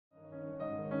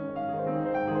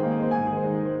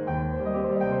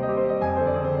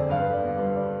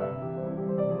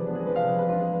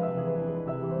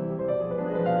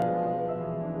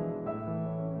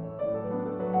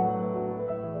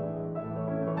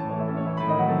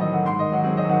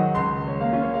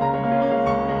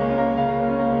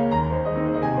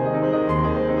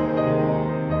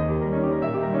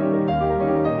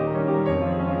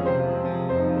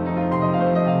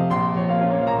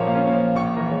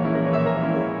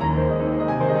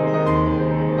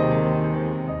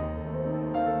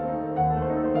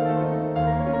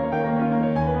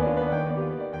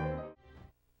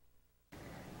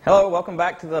welcome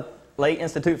back to the Lay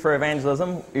Institute for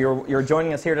Evangelism. You're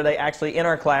joining us here today actually in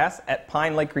our class at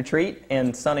Pine Lake Retreat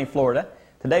in sunny Florida.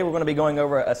 Today we're going to be going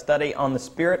over a study on the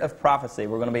spirit of prophecy.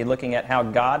 We're going to be looking at how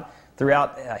God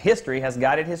throughout history has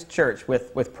guided His church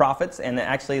with prophets, and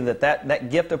actually that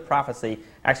gift of prophecy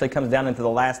actually comes down into the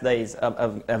last days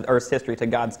of Earth's history to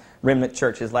God's remnant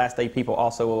church. His last day people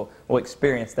also will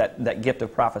experience that gift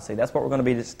of prophecy. That's what we're going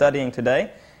to be studying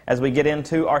today. As we get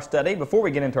into our study, before we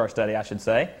get into our study, I should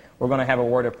say, we're going to have a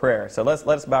word of prayer. So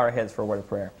let's bow our heads for a word of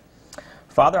prayer.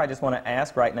 Father, I just want to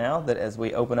ask right now that as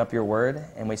we open up your word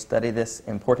and we study this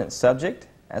important subject,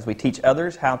 as we teach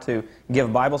others how to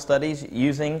give Bible studies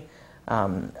using,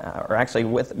 or actually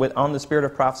on the spirit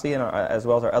of prophecy and as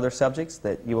well as our other subjects,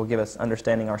 that you will give us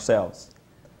understanding ourselves.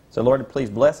 So Lord,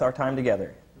 please bless our time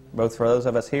together, both for those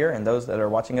of us here and those that are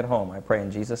watching at home. I pray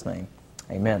in Jesus' name.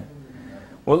 Amen.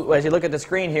 Well, as you look at the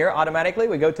screen here, automatically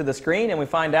we go to the screen and we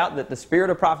find out that the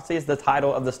Spirit of Prophecy is the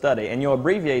title of the study. And you'll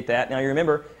abbreviate that. Now you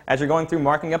remember, as you're going through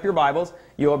marking up your Bibles,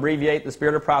 you'll abbreviate the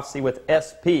Spirit of Prophecy with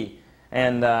SP.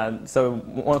 And so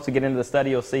once we get into the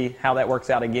study, you'll see how that works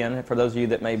out again for those of you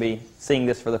that may be seeing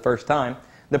this for the first time.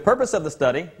 The purpose of the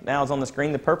study, now is on the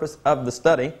screen, the purpose of the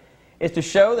study is to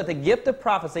show that the gift of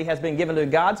prophecy has been given to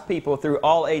God's people through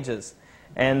all ages.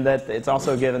 And that it's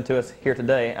also given to us here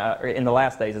today, in the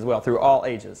last days as well, through all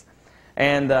ages.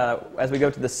 And as we go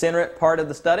to the center part of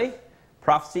the study,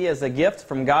 prophecy is a gift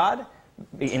from God,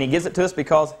 and He gives it to us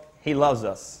because He loves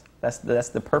us. That's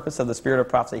the purpose of the spirit of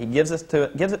prophecy. He gives it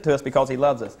to us because He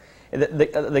loves us.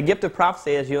 The gift of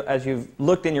prophecy, as you've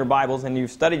looked in your Bibles and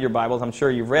you've studied your Bibles, I'm sure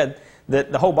you've read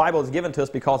that the whole Bible is given to us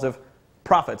because of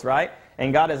prophets, right?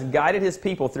 And God has guided His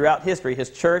people throughout history, His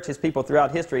church, His people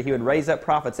throughout history. He would raise up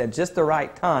prophets at just the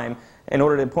right time in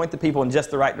order to point the people in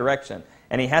just the right direction.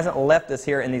 And He hasn't left us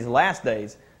here in these last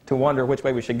days to wonder which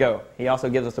way we should go. He also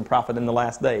gives us a prophet in the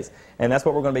last days. And that's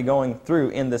what we're going to be going through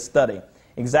in this study.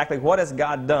 Exactly what has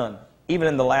God done, even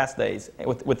in the last days,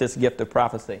 with this gift of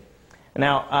prophecy.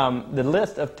 Now, the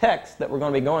list of texts that we're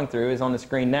going to be going through is on the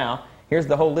screen now. Here's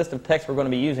the whole list of texts we're going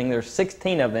to be using. There's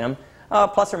 16 of them.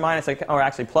 Plus or minus, or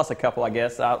actually plus a couple, I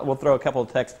guess. We'll throw a couple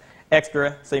of texts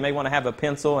extra, so you may want to have a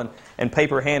pencil and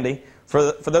paper handy.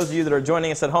 For those of you that are joining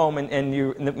us at home,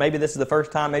 and maybe this is the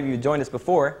first time, maybe you've joined us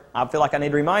before, I feel like I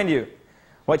need to remind you.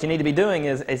 What you need to be doing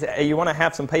is you want to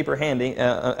have some paper handy,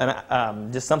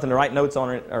 just something to write notes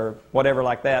on or whatever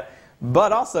like that.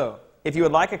 But also, if you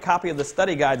would like a copy of the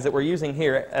study guides that we're using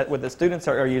here, what the students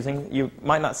are using, you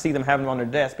might not see them having them on their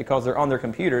desk because they're on their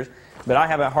computers, but I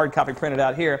have a hard copy printed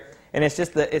out here. And it's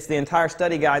just it's the entire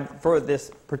study guide for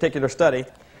this particular study.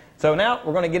 So now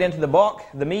we're going to get into the bulk,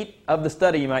 the meat of the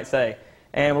study, you might say.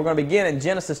 And we're going to begin in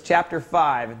Genesis chapter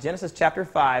 5. Genesis chapter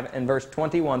 5 and verse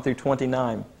 21 through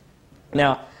 29.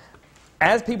 Now,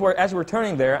 as we're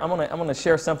turning there, I'm going to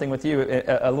share something with you,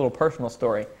 a little personal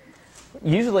story.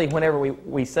 Usually whenever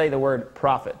we say the word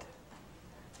prophet,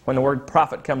 when the word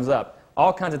prophet comes up,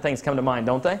 all kinds of things come to mind,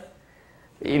 don't they?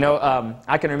 You know,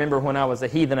 I can remember when I was a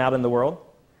heathen out in the world.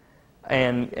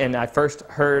 And I first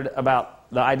heard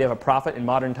about the idea of a prophet in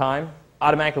modern time.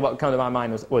 Automatically what would come to my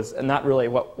mind was not really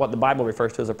what the Bible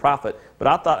refers to as a prophet, but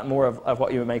I thought more of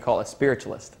what you may call a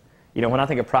spiritualist. You know, when I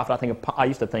think of prophet, I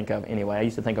used to think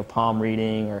of palm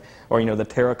reading or you know, the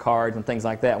tarot cards and things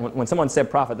like that. When someone said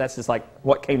prophet, that's just like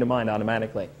what came to mind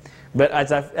automatically. But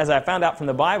as I found out from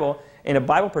the Bible, in a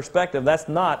Bible perspective, that's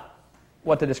not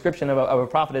what the description of a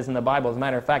prophet is in the Bible. As a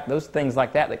matter of fact, those things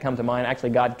like that come to mind,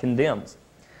 actually God condemns.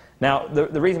 Now,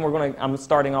 the reason I'm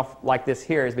starting off like this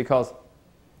here is because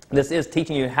this is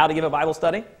teaching you how to give a Bible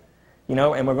study, you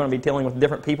know, and we're going to be dealing with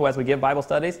different people as we give Bible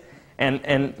studies.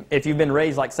 And if you've been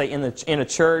raised, like, say, in a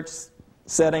church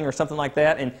setting or something like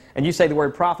that, and you say the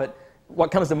word prophet,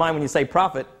 what comes to mind when you say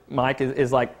prophet, Mike,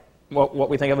 is like what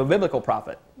we think of a biblical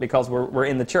prophet, because we're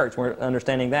in the church, we're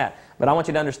understanding that. But I want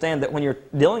you to understand that when you're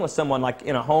dealing with someone like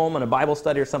in a home, in a Bible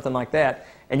study or something like that,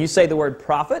 and you say the word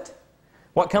prophet,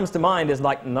 what comes to mind is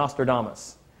like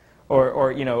Nostradamus,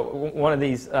 or you know, one of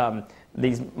these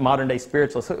modern day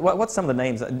spiritualists. What's some of the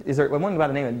names? Is there one by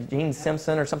the name of Gene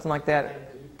Simpson or something like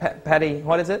that? Patty,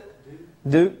 what is it?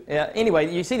 Duke. Yeah. Anyway,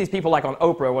 you see these people like on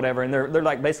Oprah or whatever, and they're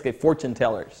like basically fortune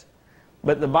tellers.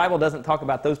 But the Bible doesn't talk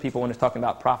about those people when it's talking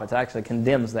about prophets. It actually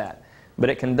condemns that. But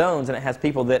it condones, and it has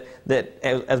people that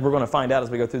as we're going to find out as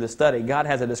we go through the study, God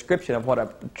has a description of what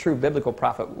a true biblical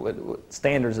prophet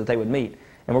standards that they would meet.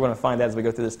 And we're going to find that as we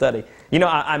go through the study. You know,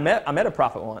 I met a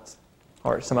prophet once,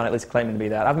 or somebody at least claiming to be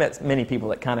that. I've met many people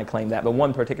that kind of claim that, but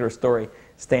one particular story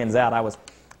stands out. I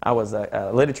was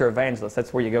a literature evangelist.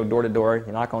 That's where you go door to door,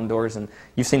 you knock on doors, and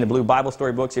you've seen the blue Bible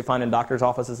story books you find in doctors'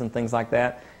 offices and things like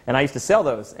that. And I used to sell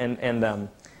those. And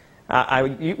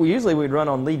Usually we'd run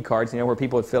on lead cards, where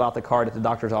people would fill out the card at the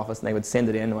doctor's office and they would send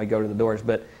it in and we'd go to the doors.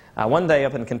 But one day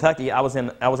up in Kentucky, I was in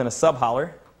a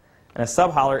sub-holler. And a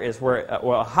sub-holler is where,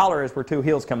 a holler is where two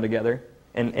hills come together.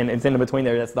 And it's in between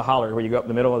there, that's the holler, where you go up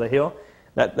the middle of the hill.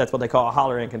 That's what they call a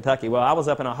holler in Kentucky. Well, I was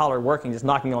up in a holler working, just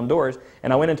knocking on doors,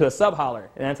 and I went into a sub-holler.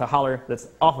 And that's a holler that's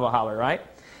off of a holler, right?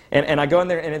 And I go in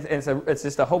there, and it's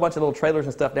just a whole bunch of little trailers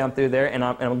and stuff down through there, and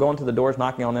I'm going to the doors,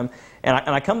 knocking on them. And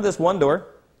I come to this one door,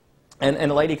 and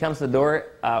a lady comes to the door.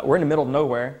 We're in the middle of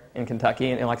nowhere in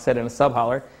Kentucky, and like I said, in a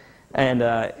sub-holler. And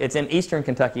it's in eastern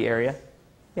Kentucky area.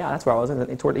 Yeah, that's where I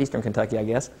was, toward eastern Kentucky, I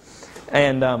guess.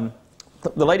 And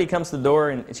the lady comes to the door,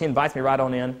 and she invites me right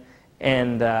on in.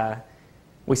 And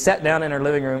we sat down in her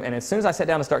living room, and as soon as I sat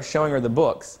down to start showing her the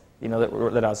books,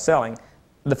 that I was selling,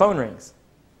 the phone rings.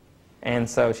 And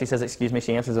so she says, excuse me,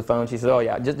 she answers the phone. She says, oh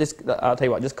yeah, I'll tell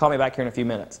you what, just call me back here in a few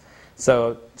minutes.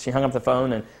 So she hung up the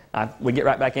phone, and we get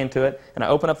right back into it. And I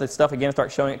open up the stuff again,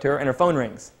 start showing it to her, and her phone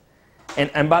rings.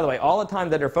 And by the way, all the time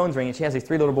that her phone's ringing, she has these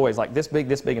three little boys, like this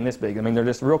big, and this big. I mean, they're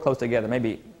just real close together,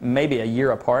 maybe a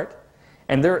year apart.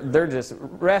 And they're just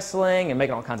wrestling and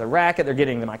making all kinds of racket. They're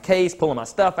getting into my case, pulling my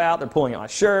stuff out. They're pulling out my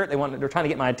shirt. They're trying to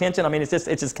get my attention. I mean, it's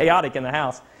just chaotic in the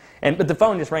house. But the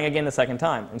phone just rang again the second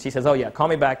time. And she says, oh yeah, call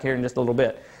me back here in just a little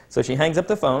bit. So she hangs up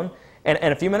the phone. And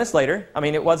a few minutes later, I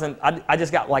mean, it wasn't, I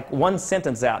just got like one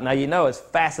sentence out. Now, as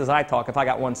fast as I talk, if I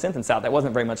got one sentence out, that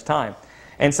wasn't very much time.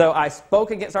 And so I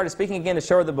started speaking again to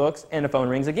show her the books, and the phone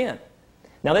rings again.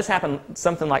 Now, this happened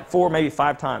something like 4, maybe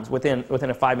 5 times within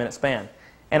a 5-minute span.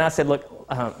 And I said, look,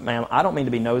 ma'am, I don't mean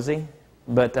to be nosy,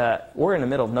 but we're in the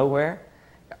middle of nowhere.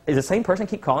 Is the same person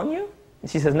keep calling you? And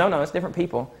she says, no, it's different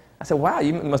people. I said, wow,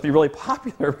 you must be really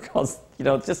popular because,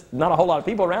 it's just not a whole lot of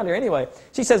people around here anyway.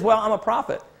 She says, well, I'm a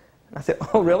prophet. And I said,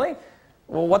 oh, really?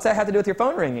 Well, what's that have to do with your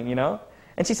phone ringing,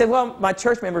 And she said, well, my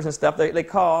church members and stuff, they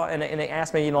call and they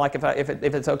ask me, like if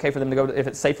it's okay for them to go, if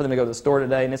it's safe for them to go to the store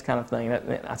today and this kind of thing.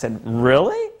 And I said,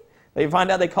 really? They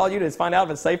call you to find out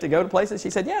if it's safe to go to places? She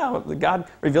said, yeah, God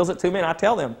reveals it to me and I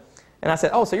tell them. And I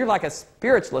said, oh, so you're like a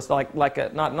spiritualist, not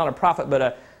a prophet, but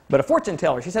a fortune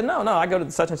teller. She said, no, I go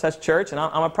to such and such church and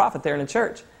I'm a prophet there in the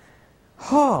church.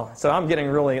 Oh, so I'm getting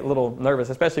really a little nervous,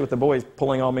 especially with the boys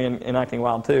pulling on me and acting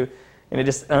wild too. And it's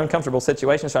just an uncomfortable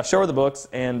situation. So I show her the books,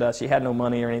 and she had no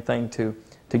money or anything to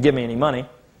give me any money.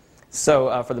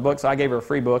 So for the books, I gave her a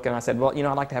free book, and I said, well,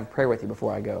 I'd like to have prayer with you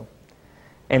before I go.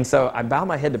 And so I bowed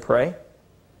my head to pray,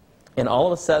 and all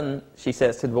of a sudden she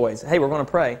says to the boys, hey, we're going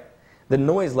to pray. The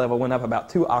noise level went up about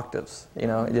 2 octaves. It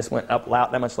just went up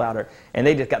that much louder. And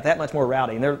they just got that much more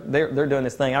rowdy. And they're doing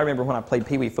this thing. I remember when I played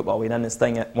Pee Wee football, we done this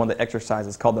thing at one of the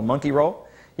exercises called the monkey roll.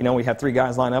 We have 3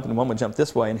 guys line up, and one would jump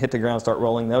this way and hit the ground, start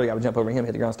rolling. The other guy would jump over him,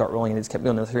 hit the ground, start rolling, and they just kept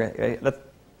doing this. That's,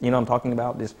 what I'm talking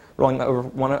about, just rolling over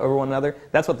one another.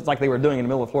 That's what it's like they were doing in the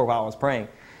middle of the floor while I was praying.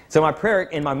 So my prayer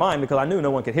in my mind, because I knew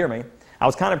no one could hear me, I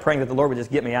was kind of praying that the Lord would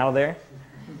just get me out of there.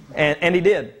 And He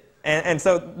did. And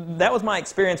so that was my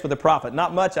experience with a prophet.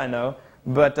 Not much, I know,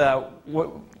 but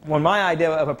when my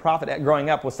idea of a prophet growing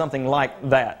up was something like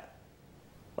that,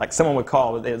 like someone would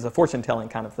call, it was a fortune-telling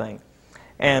kind of thing.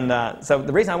 And so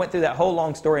the reason I went through that whole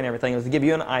long story and everything was to give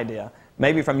you an idea,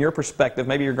 maybe from your perspective,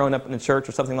 maybe you're growing up in the church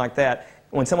or something like that.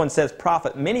 When someone says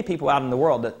prophet, many people out in the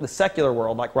world, the secular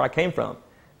world, like where I came from,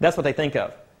 that's what they think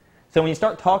of. So when you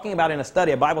start talking about in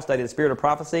a Bible study, the spirit of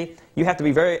prophecy, you have to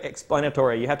be very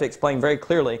explanatory. You have to explain very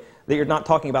clearly that you're not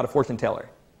talking about a fortune teller.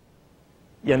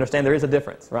 You understand? There is a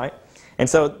difference, right? And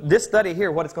so this study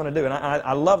here, what it's going to do, and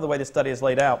I love the way this study is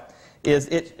laid out, is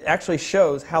it actually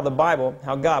shows how the Bible,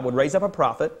 how God would raise up a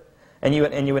prophet, and you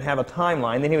would have a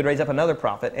timeline, then He would raise up another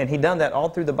prophet, and He'd done that all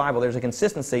through the Bible. There's a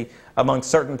consistency among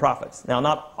certain prophets. Now,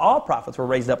 not all prophets were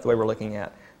raised up the way we're looking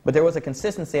at, but there was a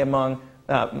consistency among,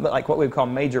 like what we would call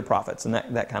major prophets and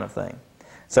that kind of thing.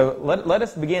 So let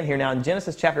us begin here now in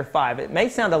Genesis chapter 5. It may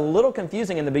sound a little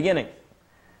confusing in the beginning.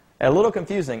 A little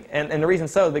confusing, and the reason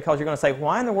so is because you're going to say,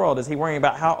 why in the world is he worrying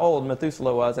about how old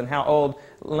Methuselah was and how old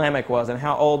Lamech was and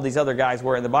how old these other guys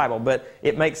were in the Bible? But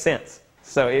it makes sense.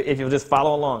 So if you'll just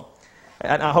follow along.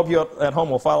 And I hope you at home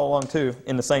will follow along too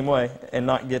in the same way and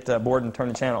not get bored and turn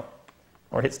the channel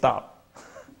or hit stop.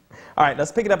 All right,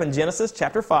 let's pick it up in Genesis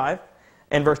chapter 5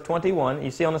 and verse 21.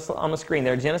 You see on the screen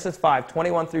there, Genesis 5,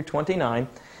 21 through 29.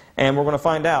 And we're going to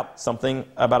find out something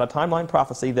about a timeline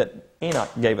prophecy that Enoch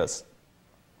gave us.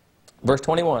 Verse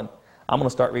 21, I'm going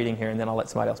to start reading here, and then I'll let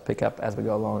somebody else pick up as we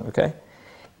go along, okay?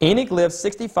 Enoch lived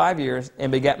 65 years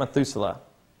and begat Methuselah.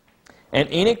 And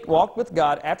Enoch walked with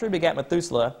God after he begat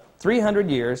Methuselah 300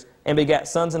 years and begat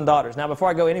sons and daughters. Now, before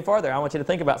I go any farther, I want you to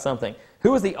think about something.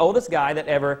 Who was the oldest guy that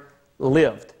ever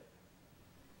lived?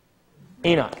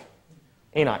 Enoch.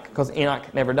 Enoch, because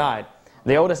Enoch never died.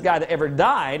 The oldest guy that ever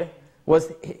died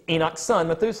was Enoch's son,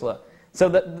 Methuselah. So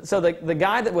the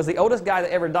guy that was the oldest guy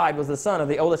that ever died was the son of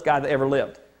the oldest guy that ever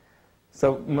lived.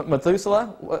 So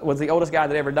Methuselah was the oldest guy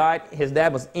that ever died. His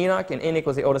dad was Enoch, and Enoch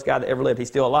was the oldest guy that ever lived. He's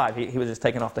still alive. He was just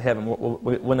taken off to heaven.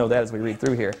 We'll know that as we read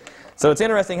through here. So it's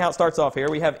interesting how it starts off here.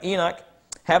 We have Enoch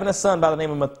having a son by the name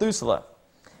of Methuselah.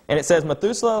 And it says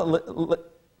Methuselah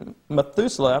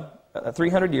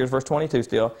 300 years, verse 22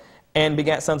 still, and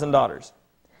begat sons and daughters.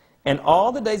 And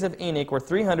all the days of Enoch were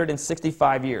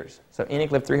 365 years. So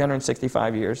Enoch lived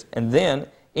 365 years. And then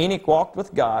Enoch walked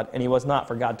with God, and he was not,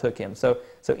 for God took him. So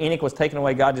Enoch was taken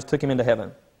away. God just took him into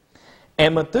heaven.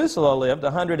 And Methuselah lived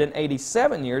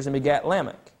 187 years and begat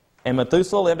Lamech. And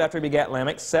Methuselah lived after he begat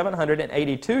Lamech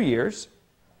 782 years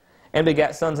and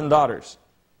begat sons and daughters.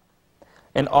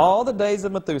 And all the days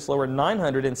of Methuselah were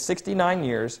 969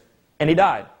 years, and he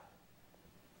died.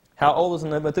 How old was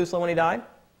Methuselah when he died?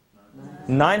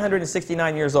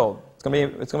 969 years old. It's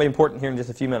going to be important here in just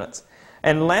a few minutes.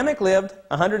 And Lamech lived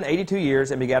 182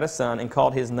 years and begat a son and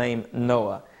called his name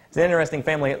Noah. It's an interesting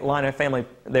line of family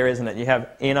there, isn't it? You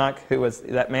have Enoch, who was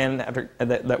that man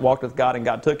that walked with God and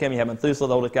God took him. You have Methuselah,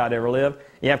 the oldest guy to ever live.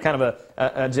 You have kind of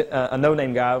a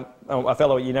no-name guy, a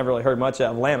fellow you never really heard much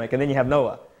of, Lamech. And then you have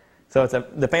Noah. So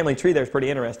the family tree there is pretty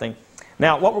interesting.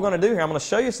 Now, what we're going to do here, I'm going to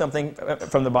show you something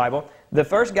from the Bible. The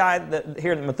first guy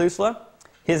here in Methuselah,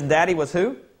 his daddy was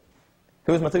who?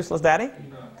 Who was Methuselah's daddy?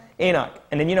 Enoch.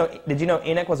 And then did you know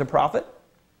Enoch was a prophet?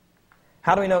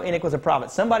 How do we know Enoch was a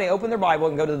prophet? Somebody open their Bible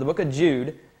and go to the book of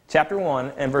Jude, chapter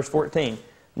 1 and verse 14.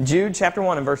 Jude chapter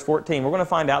 1 and verse 14. We're going to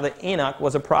find out that Enoch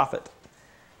was a prophet.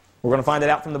 We're going to find it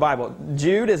out from the Bible.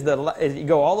 Jude you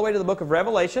go all the way to the book of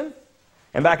Revelation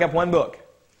and back up one book.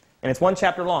 And it's one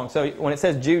chapter long. So when it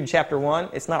says Jude chapter 1,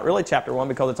 it's not really chapter 1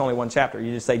 because it's only one chapter.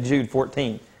 You just say Jude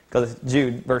 14 because it's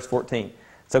Jude verse 14.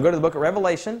 So go to the book of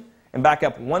Revelation and back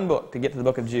up one book to get to the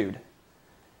book of Jude.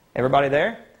 Everybody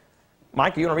there?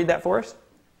 Mike, you want to read that for us?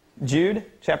 Jude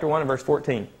chapter 1 and verse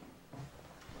 14.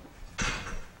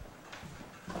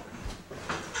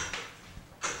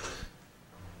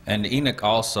 And Enoch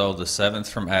also, the seventh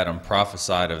from Adam,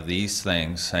 prophesied of these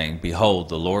things, saying, Behold,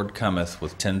 the Lord cometh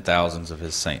with 10,000s of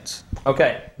his saints.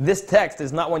 Okay, this text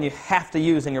is not one you have to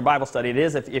use in your Bible study. It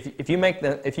is if you make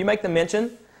the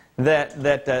mention that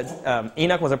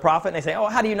Enoch was a prophet, and they say, oh,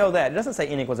 how do you know that? It doesn't say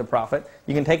Enoch was a prophet.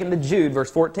 You can take him to Jude,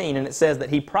 verse 14, and it says that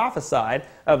he prophesied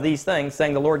of these things,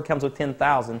 saying the Lord comes with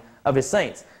 10,000 of his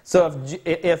saints. So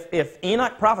if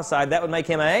Enoch prophesied, that would make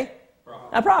him a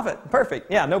prophet. Perfect.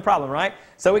 Yeah, no problem, right?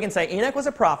 So we can say Enoch was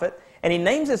a prophet, and he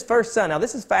names his first son. Now,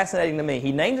 this is fascinating to me.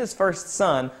 He names his first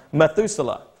son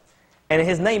Methuselah, and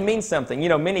his name means something. You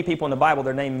know, many people in the Bible,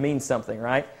 their name means something,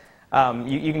 right?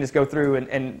 You can just go through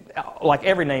and like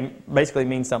every name basically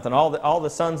means something. All the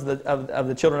sons of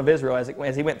the children of Israel,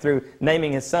 as he went through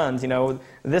naming his sons, you know,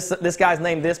 this guy's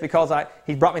named this because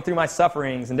he brought me through my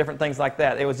sufferings and different things like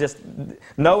that. It was just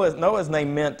Noah's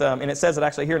name meant, and it says it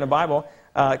actually here in the Bible,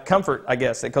 comfort, I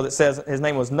guess, because it says his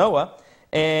name was Noah.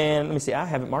 And let me see, I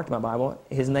have it marked in my Bible.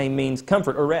 His name means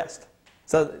comfort or rest.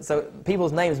 So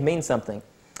people's names mean something.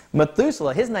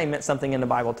 Methuselah, his name meant something in the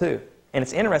Bible too. And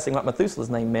it's interesting what Methuselah's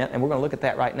name meant, and we're going to look at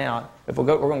that right now. We're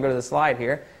going to go to the slide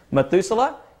here.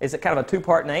 Methuselah is kind of a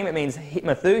two-part name. It means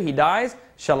Methu, he dies.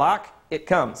 Shalach, it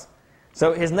comes.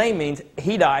 So his name means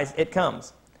he dies, it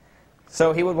comes.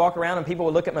 So he would walk around, and people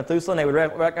would look at Methuselah, and they would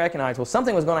recognize, well,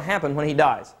 something was going to happen when he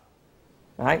dies.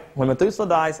 All right? When Methuselah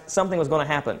dies, something was going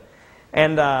to happen.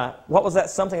 And what was that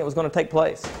something that was going to take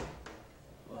place?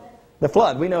 The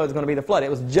flood. We know it's going to be the flood. It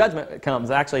was judgment that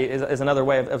comes, actually, is another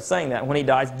way of saying that. When he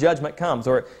dies, judgment comes,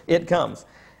 or it comes.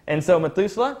 And so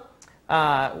Methuselah,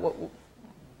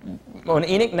 when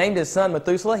Enoch named his son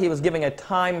Methuselah, he was giving a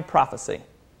time prophecy.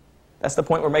 That's the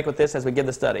point we're making with this as we give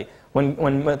the study. When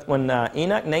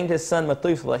Enoch named his son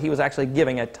Methuselah, he was actually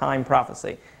giving a time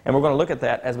prophecy. And we're going to look at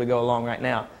that as we go along right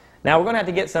now. Now, we're going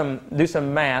to have to do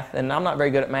some math, and I'm not very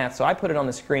good at math, so I put it on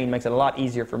the screen. Makes it a lot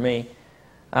easier for me.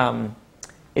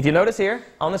 If you notice here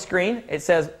on the screen, it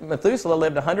says Methuselah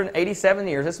lived 187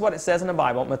 years. This is what it says in the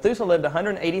Bible. Methuselah lived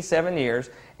 187 years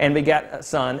and begat a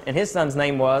son, and his son's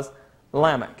name was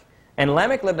Lamech. And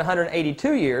Lamech lived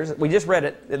 182 years. We just read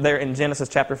it there in Genesis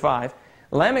chapter 5.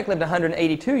 Lamech lived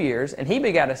 182 years, and he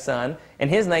begat a son, and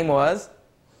his name was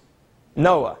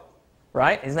Noah.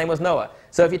 Right? His name was Noah.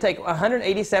 So if you take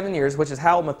 187 years, which is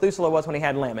how old Methuselah was when he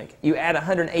had Lamech, you add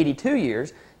 182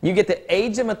 years, you get the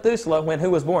age of Methuselah when who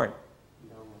was born?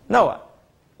 Noah.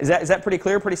 Is that pretty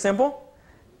clear, pretty simple?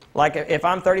 Like if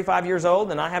I'm 35 years old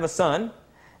and I have a son,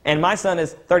 and my son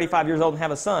is 35 years old and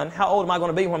have a son, how old am I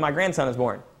going to be when my grandson is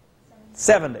born?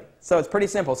 70. So it's pretty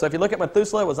simple. So if you look at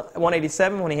Methuselah, it was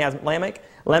 187 when he has Lamech.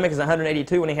 Lamech is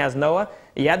 182 when he has Noah.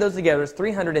 You add those together, it's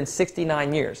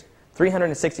 369 years.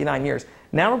 369 years.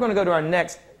 Now we're going to go to our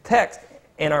next text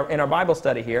in our Bible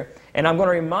study here, and I'm going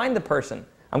to remind the person,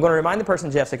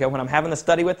 Jessica, when I'm having the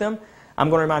study with them, I'm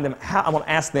going to remind them, I'm going to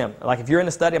ask them, like if you're in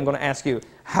the study, I'm going to ask you,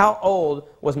 how old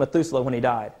was Methuselah when he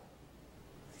died?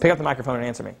 Pick up the microphone and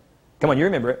answer me. Come on, you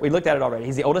remember it. We looked at it already.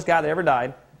 He's the oldest guy that ever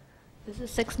died. This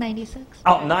is 696?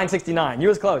 Oh, 969. You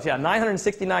was close. Yeah,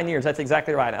 969 years. That's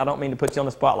exactly right. I don't mean to put you on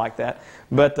the spot like that.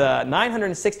 But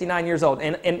 969 years old.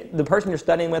 And the person you're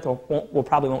studying with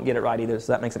probably won't get it right either,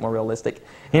 so that makes it more realistic.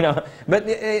 You know. But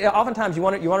oftentimes you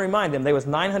want to remind them they was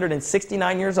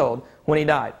 969 years old when he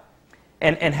died.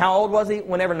 And how old was he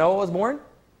whenever Noah was born?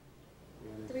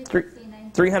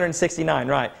 369. 369,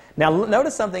 right. Now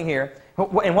notice something here.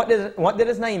 And what did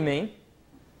his name mean?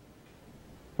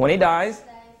 When he dies,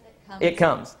 it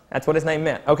comes. That's what his name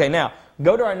meant. Okay, now,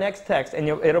 go to our next text, and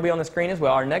it'll be on the screen as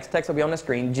well. Our next text will be on the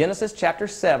screen, Genesis chapter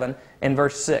 7 and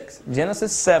verse 6.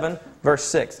 Genesis 7, verse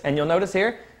 6. And you'll notice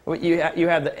here, you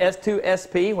have the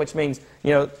S2SP, which means,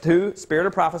 2, Spirit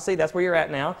of Prophecy. That's where you're at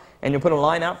now. And you'll put a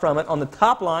line out from it. On the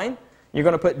top line, you're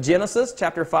going to put Genesis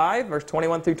chapter 5, verse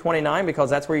 21 through 29, because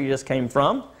that's where you just came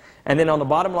from. And then on the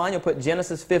bottom line, you'll put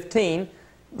Genesis 15,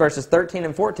 verses 13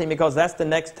 and 14, because that's the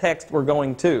next text we're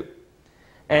going to.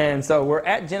 And so we're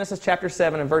at Genesis chapter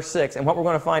 7 and verse 6. And what we're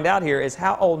going to find out here is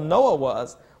how old Noah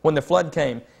was when the flood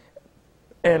came.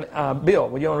 And Bill,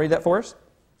 would you want to read that for us?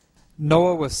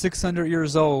 Noah was 600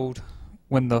 years old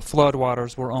when the flood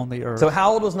waters were on the earth. So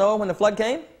how old was Noah when the flood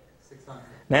came? 600.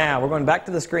 Now, we're going back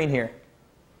to the screen here.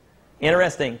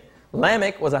 Interesting.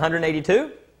 Lamech was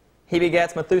 182. He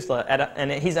begats Methuselah.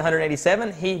 And he's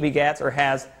 187. He begats or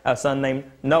has a son named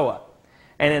Noah.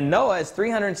 And then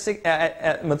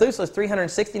Methuselah is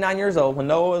 369 years old when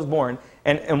Noah was born.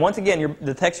 And once again,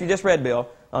 the text you just read, Bill,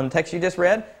 on the text you just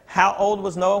read, how old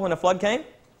was Noah when the flood came?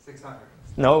 600.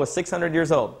 Noah was 600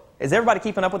 years old. Is everybody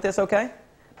keeping up with this okay?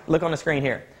 Look on the screen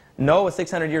here. Noah was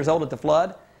 600 years old at the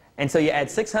flood. And so you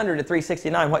add 600 to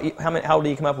 369. How old do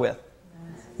you come up with?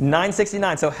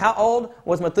 969. So how old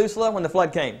was Methuselah when the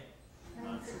flood came?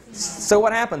 969. So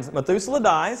what happens? Methuselah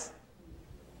dies,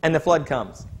 and the flood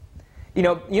comes. You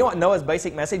know what Noah's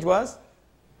basic message was?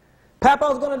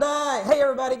 Papa's going to die. Hey,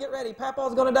 everybody, get ready.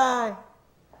 Papa's going to die.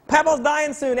 Papa's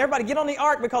dying soon. Everybody get on the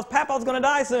ark because Papa's going to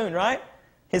die soon, right?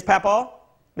 His Papa.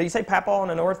 Did you say Papa in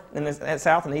the north, in the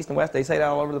south, and the east and west? They say that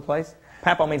all over the place.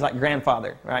 Papa means like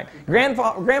grandfather, right?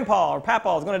 Grandpa or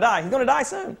Papa is going to die. He's going to die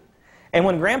soon. And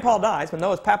when Grandpa dies, when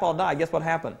Noah's Papa died, guess what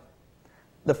happened?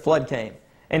 The flood came.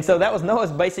 And so that was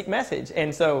Noah's basic message.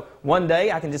 And so one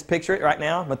day, I can just picture it right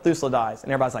now, Methuselah dies.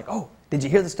 And everybody's like, oh, did you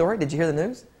hear the story? Did you hear the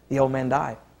news? The old man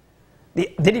died.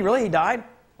 Did he really? He died?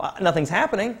 Well, nothing's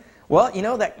happening. Well, you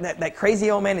know that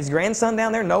crazy old man, his grandson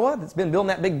down there, Noah, that's been building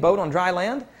that big boat on dry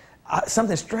land?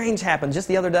 Something strange happened just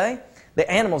the other day. The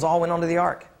animals all went onto the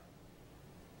ark.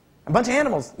 A bunch of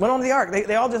animals went onto the ark.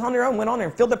 They all just on their own went on there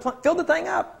and filled the thing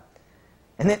up.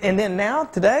 And then now,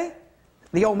 today,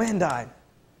 the old man died.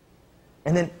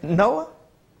 And then Noah,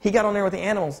 he got on there with the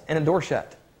animals and the door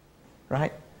shut.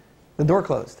 Right? The door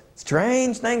closed.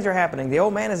 Strange things are happening. The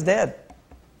old man is dead.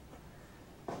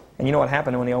 And you know what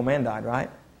happened when the old man died, right?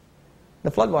 The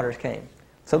floodwaters came.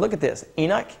 So look at this.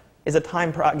 Enoch gives a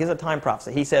time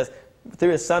prophecy. He says,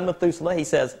 through his son Methuselah, he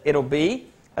says, it'll be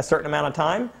a certain amount of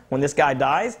time. When this guy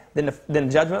dies, then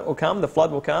judgment will come, the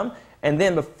flood will come. And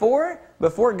then before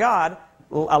God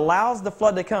allows the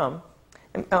flood to come,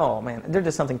 and, oh man, there's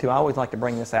just something too. I always like to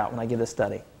bring this out when I give this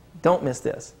study. Don't miss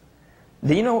this.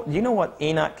 Do you know what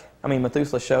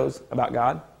Methuselah shows about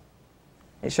God?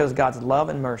 It shows God's love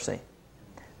and mercy.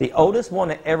 The oldest one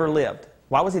that ever lived.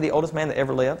 Why was he the oldest man that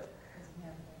ever lived?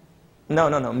 No.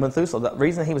 Methuselah, the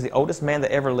reason he was the oldest man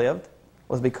that ever lived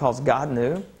was because God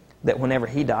knew that whenever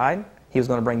he died, he was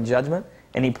going to bring judgment,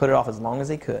 and he put it off as long as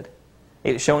he could.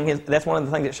 It's showing that's one of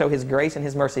the things that show his grace and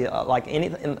his mercy,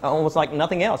 almost like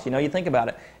nothing else. You think about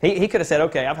it. He could have said,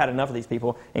 okay, I've had enough of these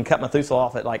people, and cut Methuselah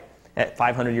off at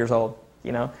 500 years old.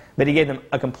 But he gave them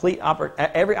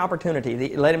every opportunity.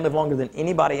 He let him live longer than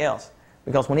anybody else.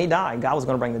 Because when he died, God was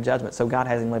going to bring the judgment. So God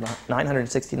has him live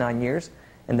 969 years,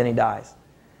 and then he dies.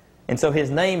 And so his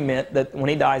name meant that when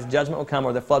he dies, judgment will come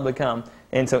or the flood would come.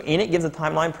 And so Enoch gives a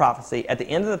timeline prophecy. At the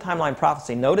end of the timeline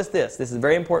prophecy, notice this. This is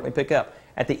very important to pick up.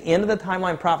 At the end of the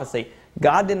timeline prophecy,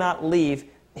 God did not leave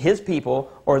his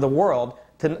people or the world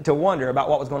to wonder about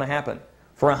what was going to happen.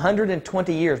 For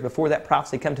 120 years before that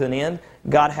prophecy came to an end,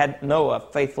 God had Noah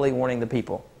faithfully warning the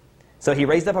people. So he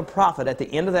raised up a prophet at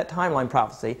the end of that timeline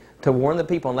prophecy to warn the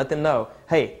people and let them know,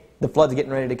 hey, the flood's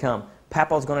getting ready to come.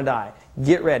 Papa's going to die.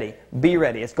 Get ready. Be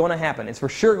ready. It's going to happen. It's for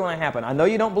sure going to happen. I know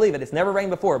you don't believe it. It's never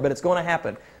rained before, but it's going to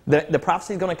happen. The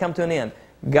prophecy is going to come to an end.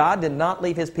 God did not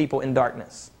leave His people in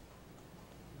darkness.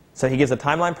 So He gives a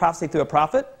timeline prophecy through a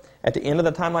prophet. At the end of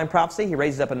the timeline prophecy, He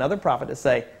raises up another prophet to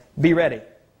say, be ready.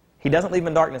 He doesn't leave them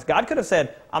in darkness. God could have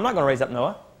said, I'm not going to raise up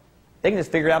Noah. They can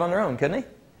just figure it out on their own, couldn't He?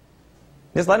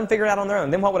 Just let them figure it out on their own.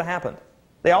 Then what would have happened?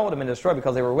 They all would have been destroyed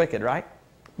because they were wicked, right?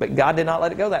 But God did not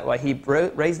let it go that way. He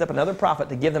raised up another prophet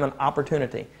to give them an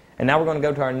opportunity. And now we're going to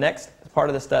go to our next part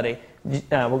of the study. We're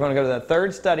going to go to the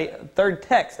third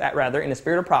text, in the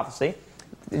spirit of prophecy.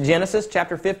 Genesis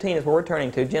chapter 15 is where we're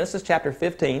turning to. Genesis chapter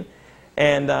 15.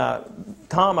 And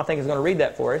Tom, I think, is going to read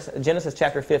that for us. Genesis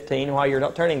chapter 15, while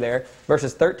you're turning there,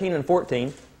 verses 13 and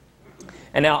 14.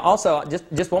 And now also,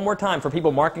 just one more time for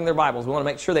people marking their Bibles, we want to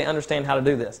make sure they understand how to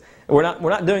do this. We're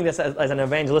not doing this as an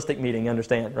evangelistic meeting,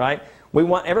 understand, right? We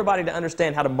want everybody to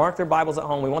understand how to mark their Bibles at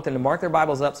home. We want them to mark their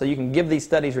Bibles up so you can give these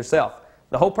studies yourself.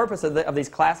 The whole purpose of these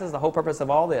classes, the whole purpose of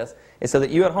all this, is so that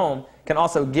you at home can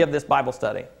also give this Bible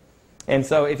study. And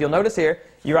so if you'll notice here,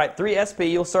 you write 3SP,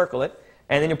 you'll circle it.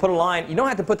 And then you put a line. You don't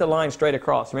have to put the line straight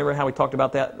across. Remember how we talked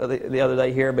about that the other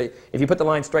day here? But if you put the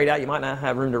line straight out, you might not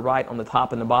have room to write on the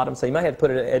top and the bottom. So you might have to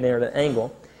put it in there at an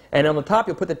angle. And on the top,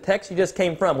 you'll put the text you just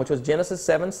came from, which was Genesis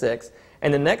 7:6.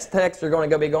 And the next text you're going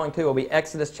to be going to will be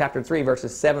Exodus chapter 3,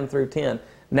 verses 7 through 10.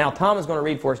 Now Tom is going to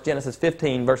read for us Genesis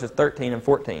 15, verses 13 and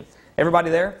 14. Everybody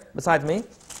there besides me?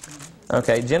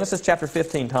 Okay, Genesis chapter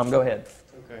 15. Tom, go ahead.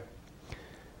 Okay.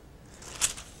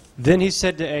 Then he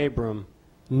said to Abram,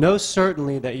 know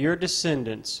certainly that your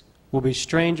descendants will be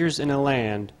strangers in a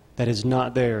land that is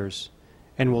not theirs,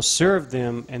 and will serve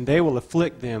them, and they will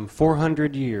afflict them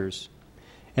 400 years.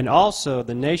 And also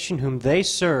the nation whom they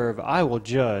serve I will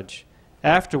judge.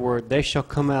 Afterward they shall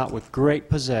come out with great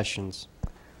possessions.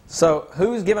 So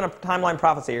who's given a timeline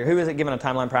prophecy, or who is it given a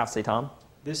timeline prophecy, Tom?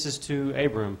 This is to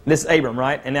Abram. This is Abram,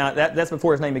 right? And now that's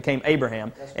before his name became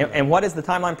Abraham. And what is the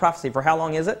timeline prophecy? For how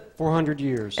long is it? 400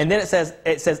 years. And then it says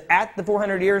at the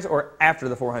 400 years or after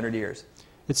the 400 years?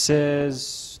 It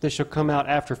says they shall come out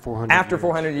after 400 After years.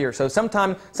 400 years. So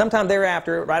sometime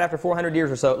thereafter, right after 400 years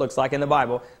or so, it looks like in the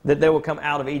Bible, that they will come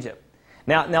out of Egypt.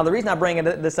 Now the reason I bring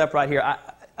this up right here,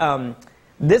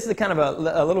 this is kind of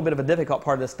a little bit of a difficult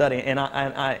part of the study, and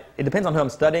it depends on who I'm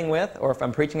studying with, or if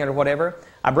I'm preaching it or whatever.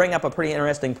 I bring up a pretty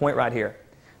interesting point right here,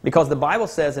 because the Bible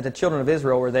says that the children of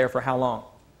Israel were there for how long?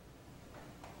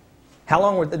 How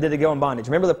long did they go in bondage?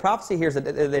 Remember, the prophecy here is that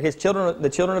the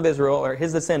children of Israel, or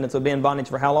his descendants, would be in bondage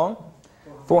for how long?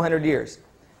 400 years.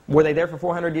 Were they there for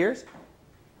 400 years?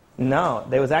 No,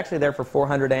 they was actually there for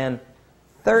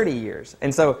 430 years.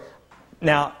 And so,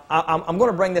 now, I'm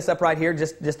going to bring this up right here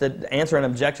just to answer an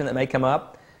objection that may come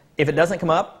up. If it doesn't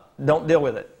come up, don't deal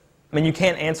with it. I mean, you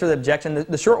can't answer the objection.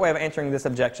 The short way of answering this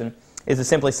objection is to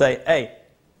simply say, hey,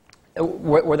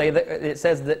 were they? It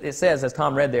says, as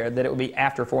Tom read there, that it would be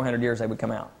after 400 years they would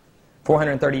come out.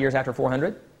 430 years after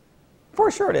 400?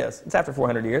 For sure it is. It's after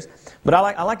 400 years. But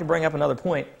I like to bring up another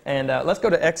point, and let's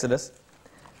go to Exodus.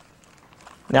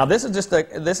 Now this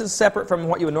is separate from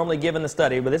what you would normally give in the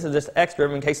study, but this is just extra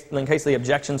in case the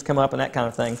objections come up and that kind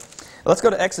of thing. Let's go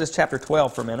to Exodus chapter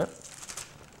 12 for a minute.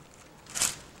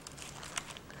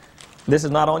 This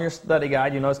is not on your study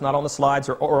guide. You know it's not on the slides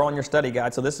or on your study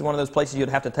guide, so this is one of those places you'd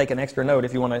have to take an extra note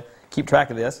if you want to keep track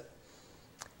of this.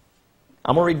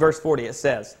 I'm going to read verse 40. It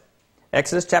says,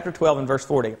 Exodus chapter 12 and verse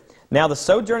 40. Now the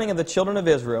sojourning of the children of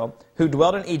Israel who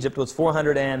dwelt in Egypt was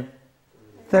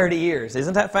 430 years.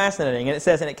 Isn't that fascinating? And it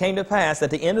says, and it came to pass at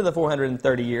the end of the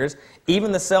 430 years,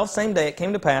 even the selfsame day it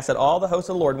came to pass that all the hosts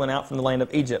of the Lord went out from the land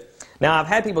of Egypt. Now I've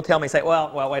had people tell me, say,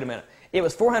 well, wait a minute. It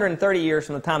was 430 years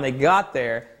from the time they got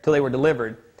there till they were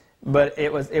delivered, but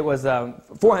it was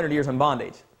 400 years in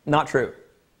bondage. Not true.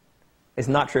 It's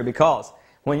not true, because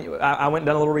when I went and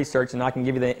done a little research, and I can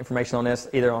give you the information on this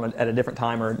either at a different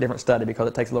time or a different study because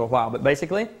it takes a little while. But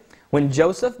basically, when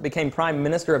Joseph became prime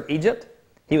minister of Egypt,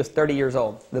 he was 30 years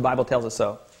old. The Bible tells us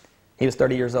so. He was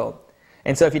 30 years old.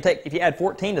 And so if you add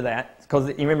 14 to that, because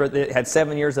you remember it had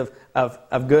 7 years of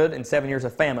good and 7 years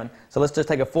of famine. So let's just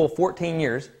take a full 14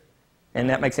 years, and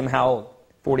that makes him how old?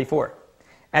 44.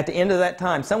 At the end of that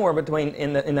time, somewhere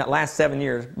in that last 7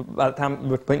 years, by the time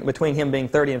between him being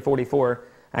 30 and 44,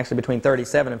 actually between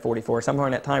 37 and 44, somewhere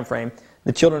in that time frame,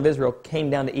 the children of Israel came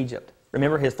down to Egypt.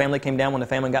 Remember, his family came down when the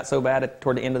famine got so bad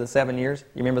toward the end of the 7 years?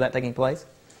 You remember that taking place?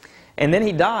 And then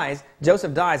he dies.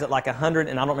 Joseph dies at like 100,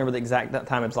 and I don't remember the exact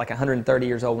time. It was like 130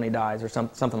 years old when he dies, or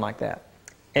something like that.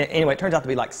 And anyway, it turns out to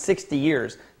be like 60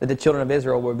 years that the children of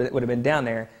Israel would have been down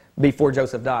there before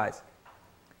Joseph dies.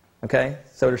 Okay?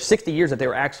 So there's 60 years that they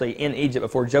were actually in Egypt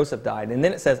before Joseph died. And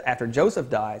then it says after Joseph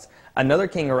dies, another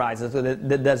king arises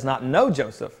that does not know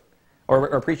Joseph or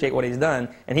appreciate what he's done,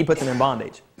 and he puts him in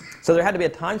bondage. So there had to be a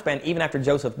time span even after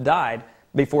Joseph died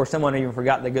before someone even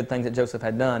forgot the good things that Joseph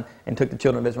had done and took the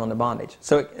children of Israel into bondage.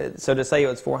 So to say it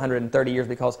was 430 years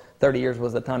because 30 years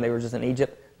was the time they were just in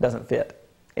Egypt doesn't fit.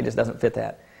 It just doesn't fit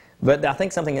that. But I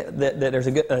think something that there's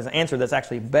an answer that's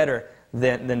actually better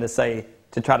than to say,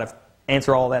 to try to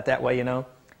answer all that way, you know.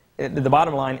 The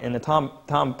bottom line, and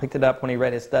Tom picked it up when he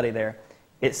read his study there,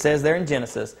 it says there in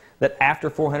Genesis that after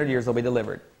 400 years they'll be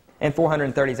delivered. And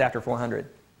 430 is after 400.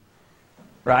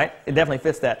 Right? It definitely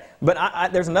fits that.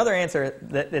 But there's another answer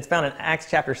that's found in Acts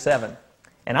chapter 7.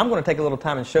 And I'm going to take a little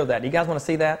time and show that. Do you guys want to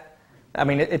see that? I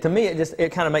mean, to me,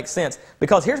 it kind of makes sense.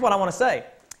 Because here's what I want to say.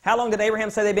 How long did Abraham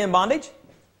say they'd be in bondage?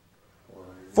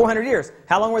 400 years.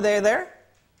 How long were they there?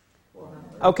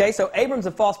 400. Okay, so Abram's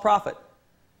a false prophet.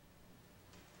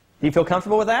 Do you feel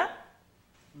comfortable with that?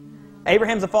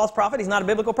 Abraham's a false prophet. He's not a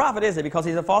biblical prophet, is he? Because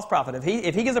he's a false prophet.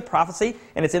 If he gives a prophecy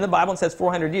and it's in the Bible and says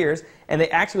 400 years, and they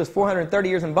actually was 430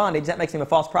 years in bondage, that makes him a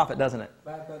false prophet, doesn't it?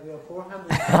 But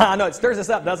 400 I know, it stirs us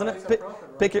up, doesn't it?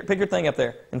 Pick your thing up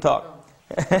there and talk.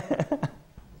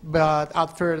 But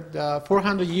after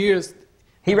 400 years,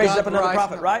 he raises God up another raised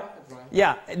prophet, another right? prophet, right?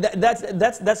 Yeah,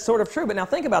 that's sort of true. But now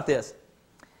think about this.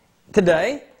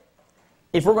 Today,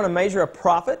 if we're going to measure a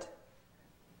prophet,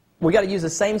 we got to use the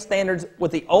same standards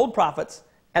with the old prophets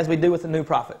as we do with the new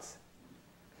prophets.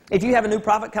 If you have a new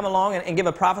prophet come along and give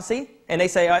a prophecy, and they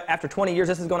say after 20 years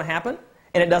this is going to happen,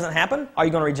 and it doesn't happen, are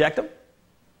you going to reject them?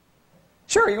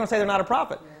 Sure, you're going to say they're not a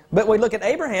prophet. But we look at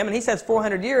Abraham, and he says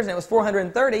 400 years, and it was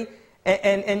 430,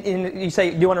 and you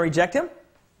say, do you want to reject him?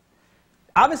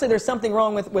 Obviously, there's something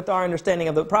wrong with our understanding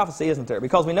of the prophecy, isn't there?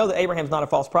 Because we know that Abraham's not a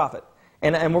false prophet.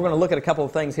 And we're going to look at a couple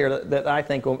of things here that I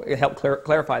think will help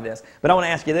clarify this. But I want to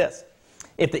ask you this.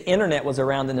 If the internet was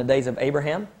around in the days of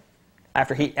Abraham,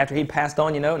 after he passed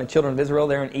on, you know, and the children of Israel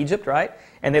there in Egypt, right?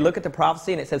 And they look at the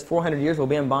prophecy and it says 400 years will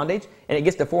be in bondage, and it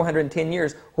gets to 410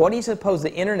 years, what do you suppose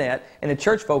the internet and the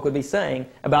church folk would be saying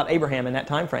about Abraham in that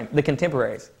time frame, the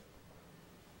contemporaries?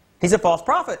 He's a false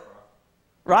prophet.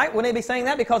 Right? Wouldn't they be saying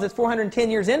that? Because it's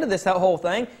 410 years into this whole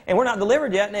thing, and we're not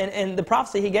delivered yet, and the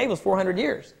prophecy he gave was 400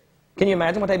 years. Can you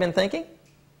imagine what they've been thinking?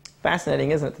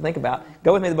 Fascinating, isn't it, to think about?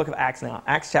 Go with me to the book of Acts now.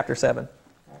 Acts chapter 7.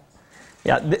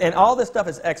 Yeah, and all this stuff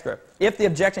is extra. If the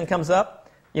objection comes up,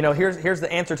 you know, here's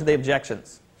the answer to the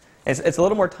objections. It's a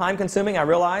little more time-consuming, I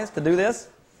realize, to do this,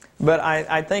 but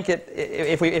I think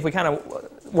if we kind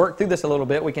of work through this a little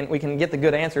bit, we can get the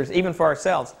good answers, even for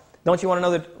ourselves. Don't you want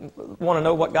to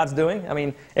know what God's doing? I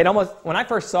mean, when I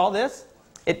first saw this,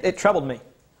 it troubled me.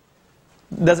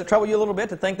 Does it trouble you a little bit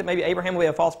to think that maybe Abraham will be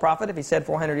a false prophet if he said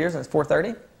 400 years and it's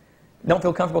 430? Don't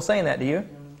feel comfortable saying that, do you?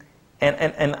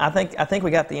 And I think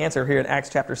we got the answer here in Acts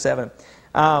chapter 7.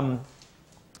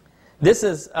 This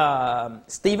is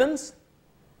Stephen's.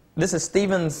 This is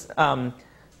Stephen's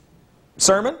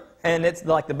sermon, and it's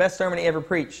like the best sermon he ever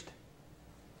preached.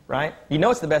 Right? You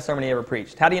know it's the best sermon he ever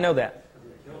preached. How do you know that?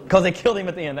 Because they killed him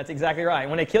at the end. That's exactly right.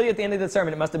 When they kill you at the end of the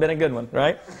sermon, it must have been a good one,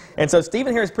 right? And so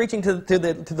Stephen here is preaching to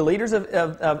the leaders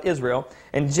of Israel,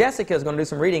 and Jessica is going to do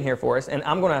some reading here for us, and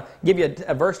I'm going to give you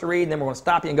a verse to read, and then we're going to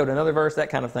stop you and go to another verse, that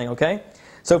kind of thing, okay?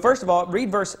 So first of all,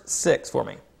 read verse 6 for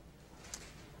me.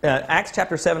 Acts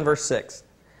chapter 7, verse 6.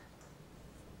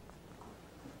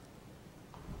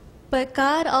 But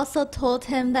God also told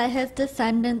him that his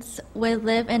descendants would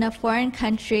live in a foreign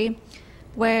country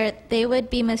where they would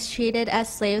be mistreated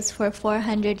as slaves for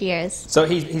 400 years. So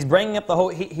he's bringing up the whole,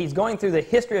 he's going through the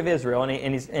history of Israel,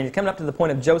 and he's coming up to the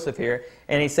point of Joseph here,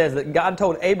 and he says that God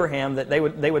told Abraham that they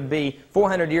would be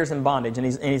 400 years in bondage, and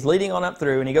he's leading on up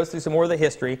through, and he goes through some more of the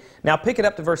history. Now pick it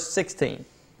up to verse 16.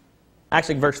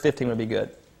 Actually, verse 15 would be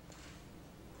good.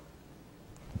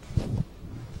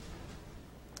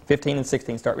 15 and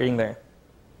 16, start reading there.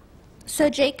 So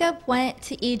Jacob went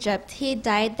to Egypt. He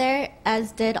died there,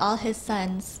 as did all his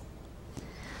sons.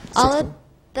 16. All of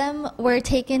them were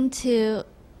taken to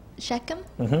Shechem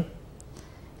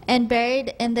and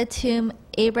buried in the tomb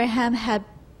Abraham had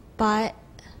bought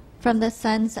from the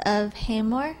sons of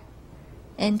Hamor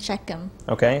in Shechem.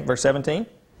 Okay, verse 17.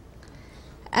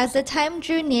 As the time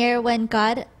drew near when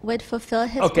God would fulfill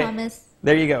his promise.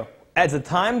 There you go. As the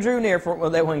time drew near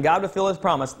when God would fulfill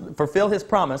his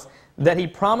promise that he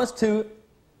promised to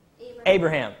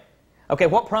Abraham. Okay,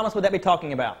 what promise would that be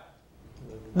talking about?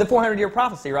 The 400-year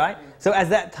prophecy, right? So as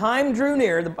that time drew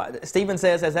near, Stephen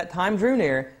says, as that time drew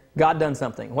near, God done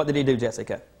something. What did he do,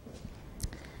 Jessica?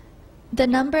 The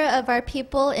number of our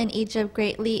people in Egypt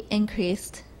greatly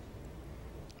increased.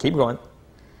 Keep going.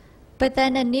 But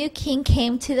then a new king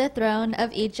came to the throne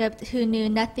of Egypt who knew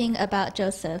nothing about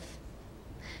Joseph.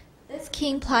 This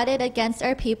king plotted against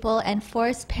our people and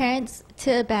forced parents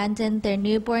to abandon their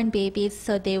newborn babies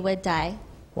so they would die.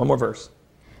 One more verse.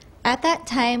 At that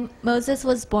time, Moses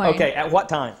was born. Okay, at what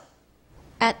time?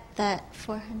 At that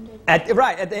 400. At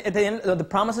the end, the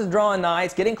promise is drawing nigh.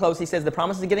 It's getting close. He says the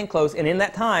promise is getting close. And in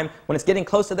that time, when it's getting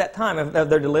close to that time of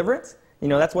their deliverance, you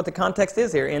know, that's what the context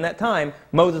is here. In that time,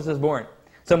 Moses is born.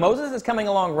 So Moses is coming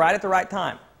along right at the right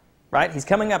time, right? He's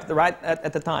coming up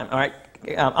at the time. All right,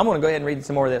 I'm going to go ahead and read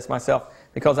some more of this myself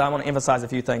because I want to emphasize a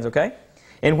few things, okay?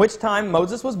 In which time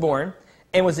Moses was born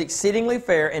and was exceedingly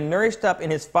fair and nourished up in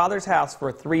his father's house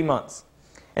for 3 months.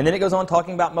 And then it goes on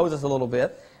talking about Moses a little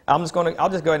bit. I'll just go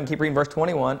ahead and keep reading verse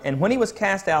 21. And when he was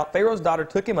cast out, Pharaoh's daughter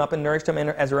took him up and nourished him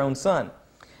as her own son.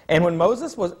 And when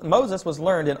Moses was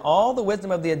learned in all the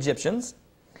wisdom of the Egyptians,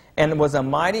 and was a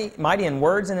mighty in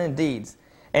words and in deeds.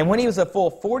 And when he was a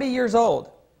full 40 years old,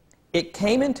 it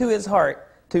came into his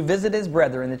heart to visit his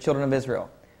brethren, the children of Israel.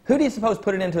 Who do you suppose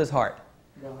put it into his heart?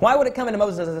 Why would it come into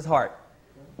Moses' heart?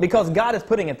 Because God is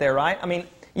putting it there, right? I mean,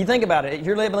 you think about it.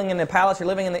 You're living in the palace. You're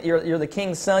living in you're the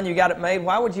king's son. You got it made.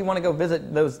 Why would you want to go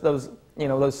visit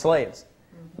those slaves?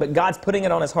 But God's putting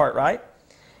it on his heart, right?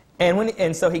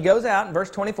 And so he goes out in verse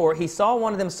 24. He saw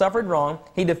one of them suffered wrong.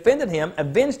 He defended him,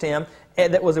 avenged him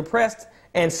that was oppressed,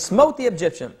 and smote the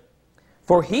Egyptian.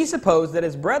 For he supposed that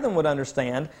his brethren would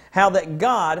understand how that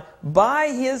God, by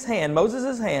his hand,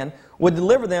 Moses' hand, would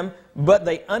deliver them, but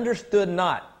they understood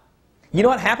not. You know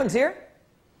what happens here?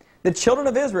 The children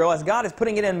of Israel, as God is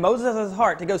putting it in Moses'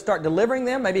 heart to go start delivering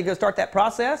them, maybe go start that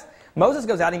process, Moses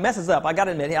goes out, he messes up. I got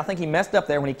to admit, I think he messed up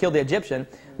there when he killed the Egyptian.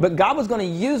 But God was going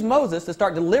to use Moses to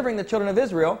start delivering the children of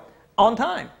Israel on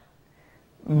time.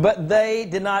 But they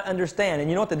did not understand. And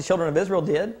you know what the children of Israel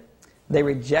did? They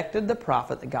rejected the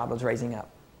prophet that God was raising up.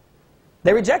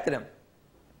 They rejected him.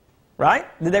 Right?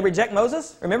 Did they reject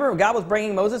Moses? Remember, God was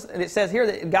bringing Moses, and it says here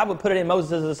that God would put it in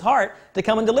Moses' heart to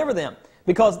come and deliver them.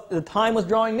 Because the time was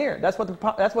drawing near. That's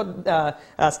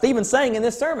what Stephen's saying in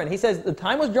this sermon. He says the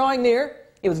time was drawing near.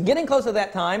 It was getting close to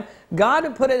that time. God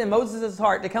had put it in Moses'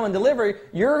 heart to come and deliver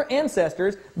your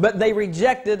ancestors, but they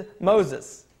rejected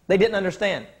Moses. They didn't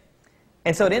understand.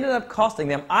 And so it ended up costing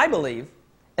them, I believe,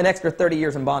 an extra 30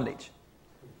 years in bondage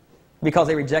because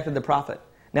they rejected the prophet.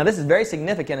 Now this is very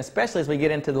significant, especially as we get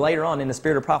into later on in the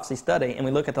Spirit of Prophecy study and we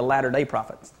look at the latter-day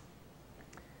prophets.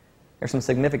 There's some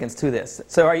significance to this.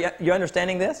 So are you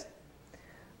understanding this?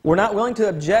 We're not willing to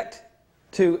object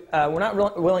to, we're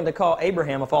not willing to call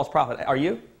Abraham a false prophet. Are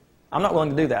you? I'm not willing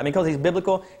to do that. I mean, because he's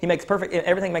biblical,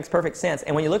 everything makes perfect sense.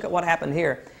 And when you look at what happened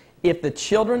here, if the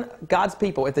children, God's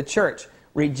people, if the church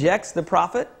rejects the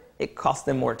prophet, it costs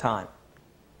them more time.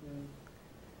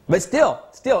 But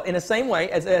still, in the same way,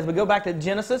 as we go back to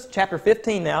Genesis chapter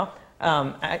 15 now,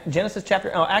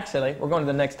 actually, we're going to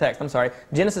the next text. I'm sorry.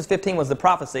 Genesis 15 was the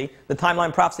prophecy, the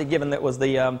timeline prophecy given that was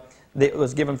that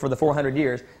was given for the 400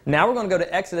 years. Now we're going to go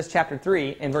to Exodus chapter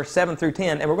 3 in verse 7 through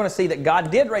 10, and we're going to see that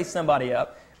God did raise somebody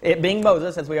up, it being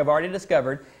Moses, as we have already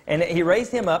discovered, and he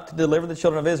raised him up to deliver the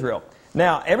children of Israel.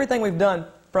 Now, everything we've done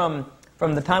from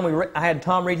the time I had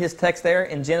Tom read his text there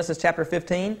in Genesis chapter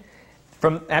 15,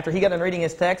 from after he got done reading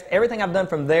his text, everything I've done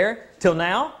from there till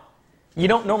now, you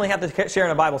don't normally have to share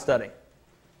in a Bible study.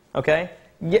 Okay?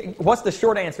 What's the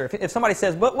short answer? If somebody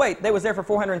says, but wait, they was there for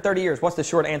 430 years, what's the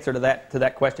short answer to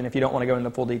that question if you don't want to go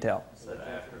into full detail? It says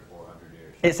after 400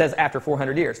 years. It says after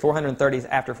 400 years. 430 is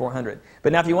after 400.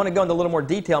 But now if you want to go into a little more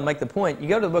detail and make the point, you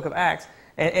go to the book of Acts,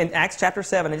 and Acts chapter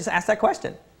 7, and just ask that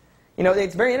question. You know,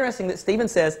 it's very interesting that Stephen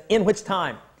says, in which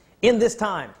time? In this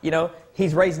time. You know,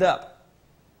 he's raised up.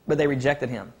 But they rejected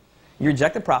him. You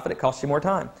reject the prophet, it costs you more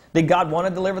time. Did God want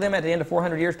to deliver them at the end of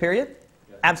 400 years period?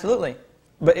 Yes. Absolutely.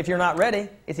 But if you're not ready,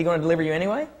 is he going to deliver you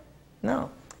anyway? No.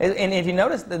 And if you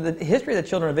notice the history of the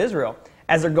children of Israel,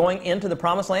 as they're going into the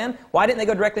promised land, why didn't they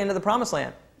go directly into the promised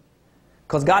land?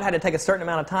 Because God had to take a certain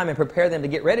amount of time and prepare them to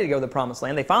get ready to go to the promised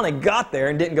land. They finally got there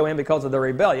and didn't go in because of their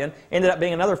rebellion. Ended up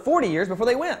being another 40 years before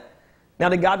they went. Now,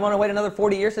 did God want to wait another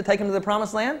 40 years to take them to the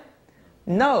promised land?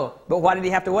 No. But why did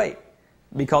he have to wait?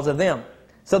 Because of them.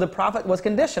 So the prophet was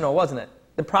conditional, wasn't it?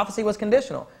 The prophecy was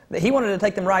conditional. He wanted to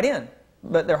take them right in,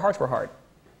 but their hearts were hard.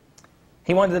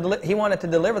 He wanted to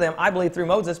deliver them, I believe, through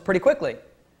Moses pretty quickly,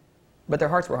 but their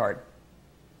hearts were hard.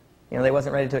 You know, they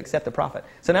wasn't ready to accept the prophet.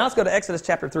 So now let's go to Exodus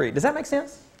chapter 3. Does that make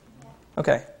sense?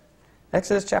 Okay.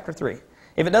 Exodus chapter 3.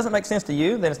 If it doesn't make sense to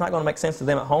you, then it's not going to make sense to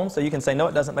them at home, so you can say, no,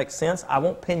 it doesn't make sense. I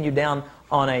won't pin you down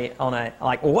on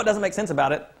like, well, what doesn't make sense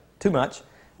about it? Too much.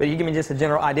 But you give me just a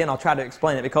general idea, and I'll try to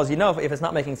explain it, because you know if it's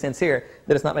not making sense here,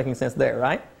 that it's not making sense there,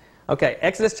 right? Okay,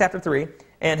 Exodus chapter 3.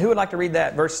 And who would like to read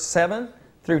that? Verse 7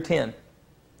 through 10.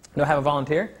 Do I have a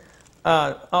volunteer?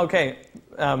 Okay,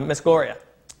 Miss Gloria.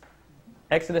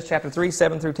 Exodus chapter 3,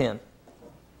 7 through 10.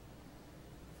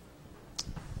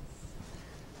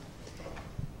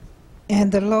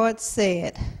 And the Lord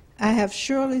said, I have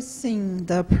surely seen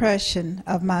the oppression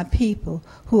of my people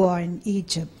who are in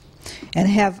Egypt, and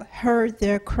have heard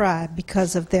their cry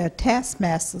because of their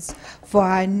taskmasters, for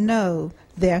I know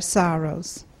their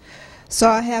sorrows. So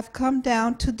I have come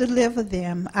down to deliver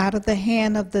them out of the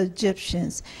hand of the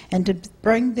Egyptians, and to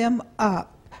bring them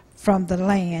up from the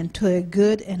land to a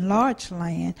good and large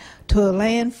land, to a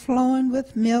land flowing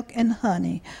with milk and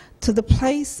honey, to the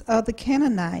place of the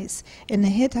Canaanites, and the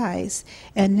Hittites,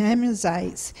 and the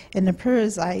Amalekites, and the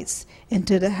Perizzites, and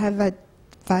to the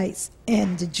Hivites,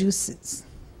 and the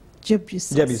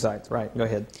Jebusites, right. Go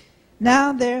ahead.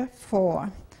 Now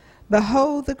therefore,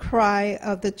 behold, the cry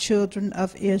of the children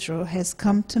of Israel has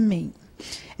come to me,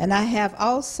 and I have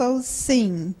also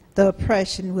seen the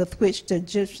oppression with which the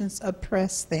Egyptians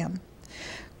oppress them.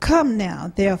 Come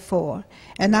now, therefore,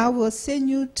 and I will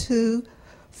send you to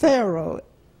Pharaoh,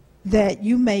 that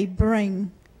you may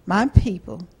bring my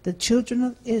people, the children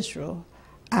of Israel,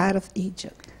 out of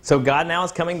Egypt. So God now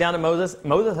is coming down to Moses.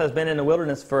 Moses has been in the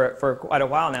wilderness for quite a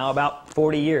while now, about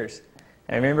 40 years.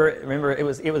 And remember, it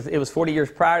was 40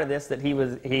 years prior to this that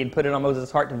he had put it on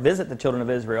Moses' heart to visit the children of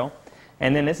Israel,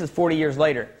 and then this is 40 years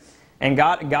later, and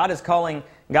God is calling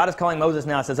Moses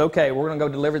now. It says, okay, we're going to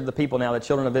go deliver the people now, the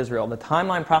children of Israel. The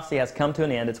timeline prophecy has come to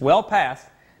an end. It's well past.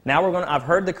 Now I've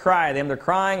heard the cry of them. They're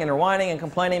crying and they're whining and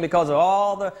complaining because of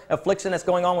all the affliction that's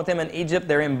going on with them in Egypt.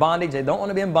 They're in bondage. They don't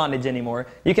want to be in bondage anymore.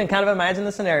 You can kind of imagine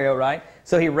the scenario, right?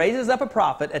 So he raises up a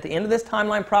prophet at the end of this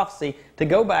timeline prophecy to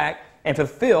go back and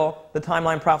fulfill the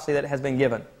timeline prophecy that has been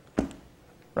given.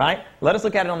 Right? Let us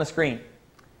look at it on the screen.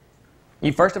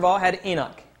 You first of all had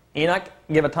Enoch. Enoch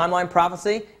gave a timeline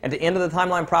prophecy. At the end of the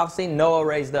timeline prophecy, Noah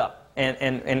raised up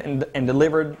and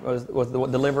delivered, was the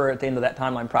deliverer at the end of that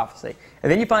timeline prophecy.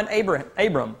 And then you find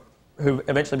Abram, who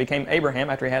eventually became Abraham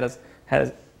after he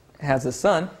has his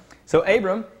son. So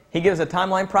Abram, he gives a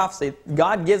timeline prophecy.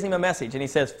 God gives him a message, and he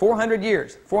says 400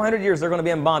 years they're going to be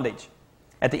in bondage.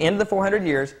 At the end of the 400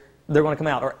 years, they're going to come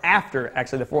out. Or after,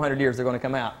 actually, the 400 years, they're going to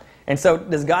come out. And so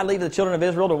does God leave the children of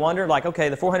Israel to wonder, like, okay,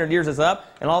 the 400 years is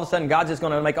up, and all of a sudden God's just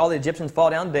going to make all the Egyptians fall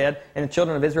down dead, and the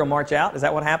children of Israel march out? Is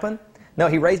that what happened? No,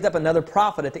 he raised up another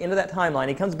prophet at the end of that timeline.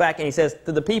 He comes back and he says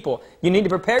to the people, you need to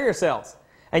prepare yourselves.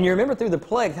 And you remember through the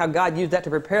plague how God used that to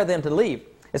prepare them to leave.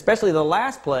 Especially the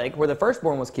last plague where the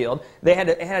firstborn was killed. It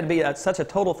had to be such a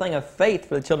total thing of faith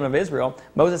for the children of Israel.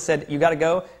 Moses said, you got to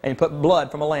go and put blood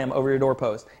from a lamb over your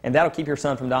doorpost, and that'll keep your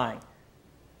son from dying.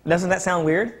 Doesn't that sound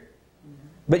weird?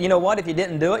 But you know what? If you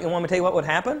didn't do it, you want me to tell you what would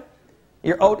happen?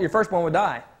 Your firstborn would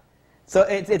die. So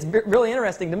it's really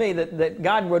interesting to me that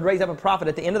God would raise up a prophet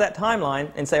at the end of that timeline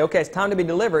and say, okay, it's time to be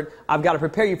delivered. I've got to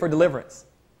prepare you for deliverance.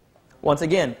 Once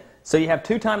again, so you have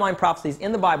two timeline prophecies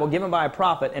in the Bible given by a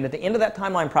prophet, and at the end of that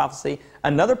timeline prophecy,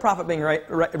 another prophet being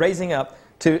raising up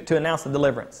to announce the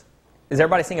deliverance. Is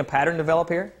everybody seeing a pattern develop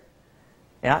here?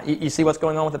 Yeah, you see what's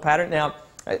going on with the pattern? Now,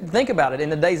 think about it. In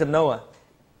the days of Noah,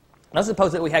 let's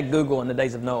suppose that we had Google in the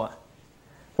days of Noah.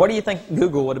 What do you think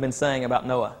Google would have been saying about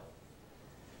Noah?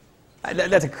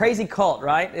 That's a crazy cult,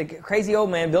 right? A crazy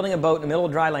old man building a boat in the middle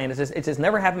of dry land. It's just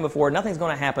never happened before. Nothing's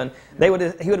going to happen. He would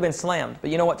have been slammed. But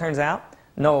you know what turns out?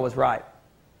 Noah was right.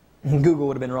 Google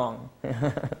would have been wrong.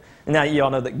 Now, you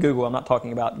all know that Google, I'm not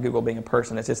talking about Google being a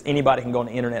person. It's just anybody can go on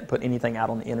the internet and put anything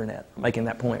out on the internet, making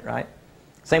that point, right?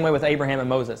 Same way with Abraham and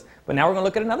Moses. But now we're going to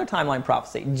look at another timeline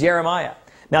prophecy, Jeremiah.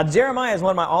 Now, Jeremiah is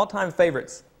one of my all-time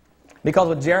favorites. Because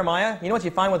with Jeremiah, you know what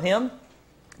you find with him?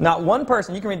 Not one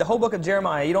person, you can read the whole book of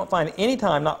Jeremiah, you don't find any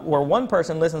time where one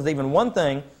person listens to even one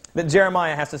thing that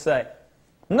Jeremiah has to say.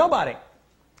 Nobody.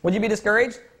 Would you be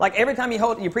discouraged? Like every time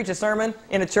you preach a sermon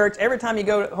in a church, every time you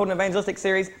go hold an evangelistic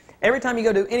series, every time you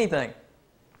go do anything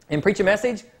and preach a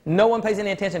message, no one pays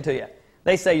any attention to you.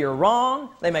 They say you're wrong,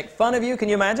 they make fun of you. Can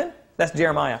you imagine? That's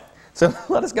Jeremiah. So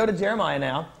let us go to Jeremiah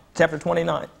now, chapter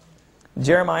 29.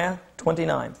 Jeremiah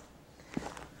 29.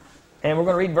 And we're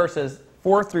going to read verses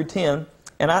 4 through 10.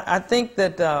 And I think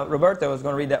that Roberto is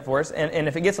going to read that for us. And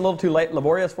if it gets a little too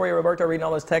laborious for you, Roberto, reading all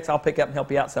those texts, I'll pick up and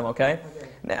help you out some, okay?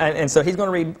 And so he's going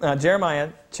to read Jeremiah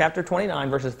chapter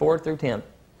 29, verses 4 through 10.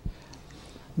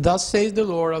 Thus says the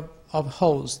Lord of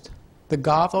hosts, the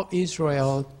God of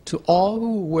Israel, to all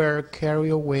who were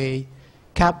carried away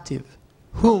captive,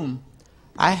 whom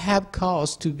I have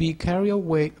caused to be carried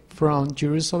away from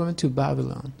Jerusalem to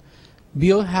Babylon.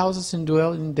 Build houses and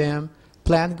dwell in them,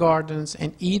 plant gardens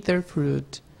and eat their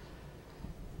fruit.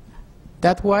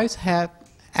 that wives have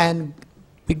and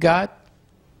begot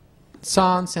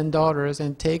sons and daughters,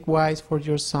 and take wives for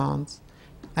your sons,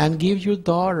 and give your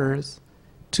daughters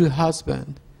to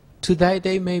husband, to that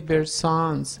they may bear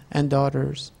sons and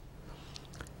daughters,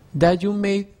 that you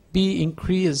may be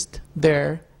increased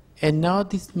there and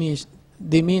not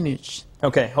diminished.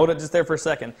 Okay, hold it just there for a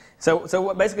second.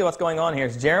 So basically what's going on here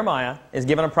is Jeremiah is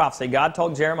given a prophecy. God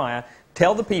told Jeremiah,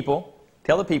 tell the people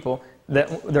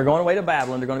that they're going away to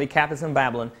Babylon, they're going to be captives in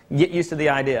Babylon. Get used to the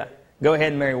idea. Go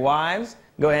ahead and marry wives,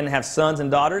 go ahead and have sons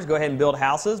and daughters, go ahead and build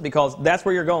houses, because that's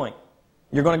where you're going.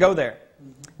 You're going to go there.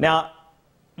 Now,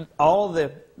 all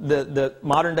the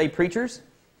modern day preachers,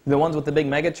 the ones with the big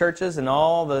mega churches and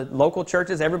all the local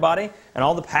churches, everybody, and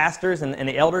all the pastors and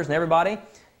the elders and everybody,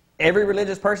 every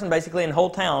religious person basically in the whole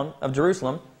town of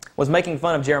Jerusalem was making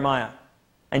fun of Jeremiah.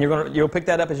 And you'll pick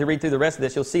that up as you read through the rest of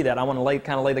this. You'll see that. I want to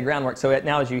kind of lay the groundwork. So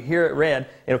now as you hear it read,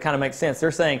 it'll kind of make sense.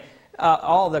 They're saying,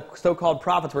 all the so-called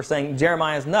prophets were saying,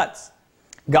 Jeremiah's nuts.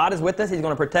 God is with us. He's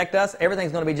going to protect us.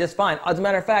 Everything's going to be just fine. As a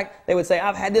matter of fact, they would say,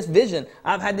 I've had this vision.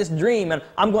 I've had this dream, and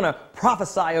I'm going to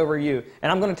prophesy over you.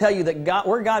 And I'm going to tell you that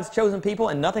we're God's chosen people,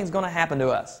 and nothing's going to happen to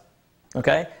us.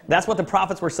 Okay? That's what the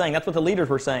prophets were saying. That's what the leaders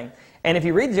were saying. And if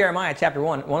you read Jeremiah chapter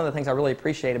 1, one of the things I really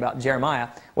appreciate about Jeremiah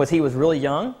was he was really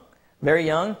young,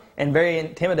 and very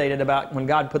intimidated about when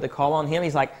God put the call on him.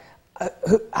 He's like,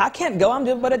 I can't go, I'm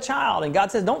just but a child. And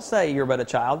God says, don't say you're but a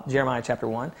child, Jeremiah chapter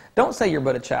 1. Don't say you're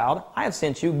but a child. I have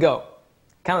sent you, go.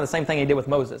 Kind of the same thing he did with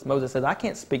Moses. Moses says, I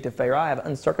can't speak to Pharaoh, I have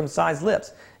uncircumcised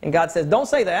lips. And God says, don't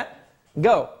say that,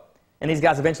 go. And these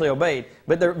guys eventually obeyed.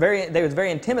 But they was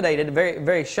very intimidated,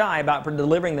 very shy about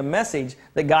delivering the message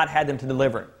that God had them to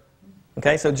deliver.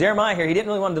 Okay, so Jeremiah here, he didn't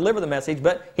really want to deliver the message,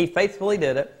 but he faithfully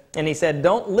did it. And he said,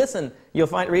 don't listen. You'll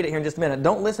read it here in just a minute.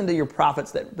 Don't listen to your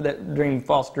prophets that dream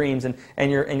false dreams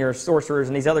and your sorcerers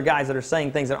and these other guys that are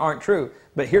saying things that aren't true.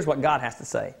 But here's what God has to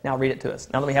say. Now read it to us.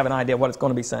 Now let me have an idea of what it's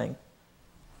going to be saying.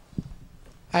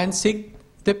 And seek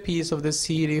the peace of the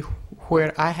city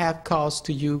where I have caused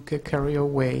to you to carry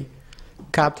away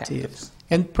captives.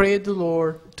 And pray to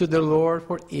the Lord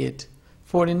for it.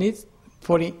 For in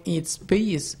its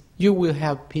peace you will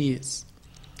have peace.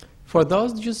 For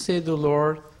thus you say the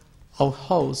Lord of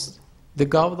hosts, the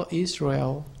God of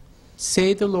Israel,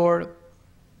 say the Lord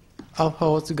of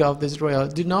hosts, the God of Israel,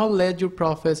 do not let your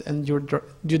prophets and your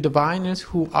diviners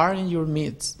who are in your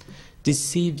midst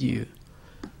deceive you.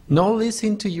 Nor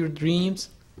listen to your dreams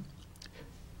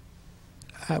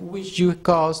which you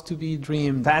cause to be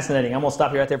dreamed. Fascinating. I'm going to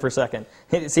stop you right there for a second.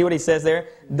 See what he says there?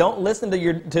 Don't listen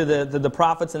to the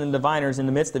prophets and the diviners in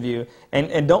the midst of you,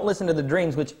 and don't listen to the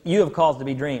dreams which you have caused to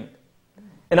be dreamed.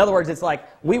 In other words, it's like,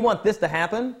 we want this to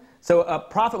happen, so a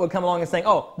prophet would come along and say,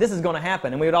 oh, this is going to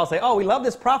happen. And we would all say, oh, we love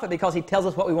this prophet because he tells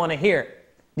us what we want to hear.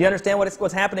 Do you understand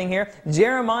what's happening here?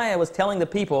 Jeremiah was telling the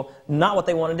people not what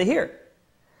they wanted to hear.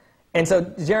 And so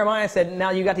Jeremiah said, now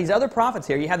you got these other prophets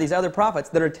here. You have these other prophets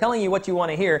that are telling you what you want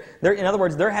to hear. In other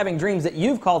words, they're having dreams that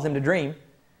you've caused them to dream.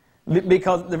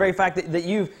 Because the very fact that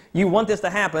you want this to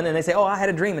happen, and they say, oh, I had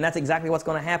a dream, and that's exactly what's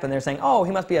going to happen. They're saying, oh,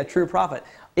 he must be a true prophet.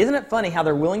 Isn't it funny how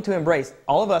they're willing to embrace,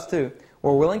 all of us too,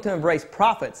 we're willing to embrace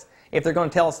prophets if they're going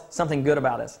to tell us something good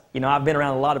about us. You know, I've been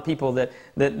around a lot of people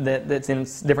that's in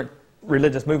different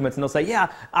religious movements, and they'll say,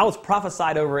 yeah, I was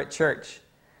prophesied over at church.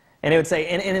 And it would say,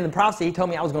 and in the prophecy, he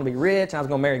told me I was going to be rich, and I was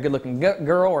going to marry a good-looking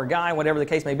girl or guy, whatever the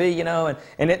case may be, you know.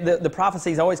 And the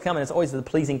prophecies always come, and it's always the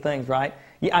pleasing things, right?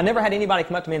 I never had anybody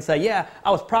come up to me and say, yeah, I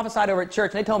was prophesied over at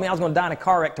church, and they told me I was going to die in a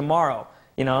car wreck tomorrow.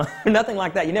 You know, nothing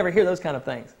like that. You never hear those kind of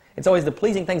things. It's always the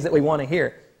pleasing things that we want to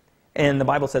hear. And the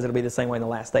Bible says it'll be the same way in the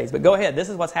last days. But go ahead. This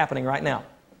is what's happening right now.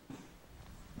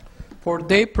 For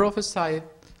they prophesy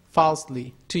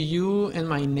falsely to you in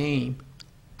my name.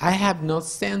 I have not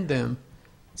sent them,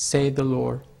 say the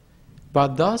Lord.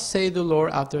 But thus say the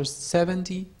Lord, after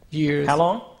 70 years... How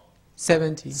long?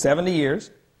 70. 70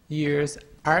 years. Years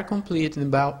are complete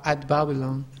at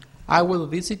Babylon. I will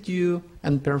visit you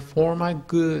and perform my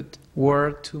good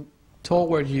word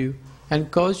toward you and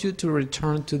cause you to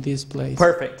return to this place.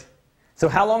 Perfect. So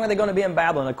how long are they going to be in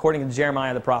Babylon according to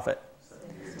Jeremiah the prophet?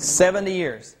 70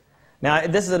 years. Now,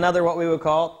 this is another what we would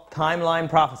call timeline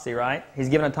prophecy, right? He's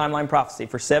given a timeline prophecy.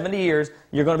 For 70 years,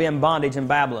 you're going to be in bondage in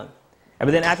Babylon. But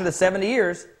then after the 70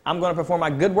 years, I'm going to perform my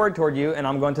good word toward you, and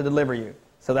I'm going to deliver you.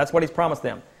 So that's what he's promised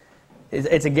them.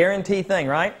 It's a guarantee thing,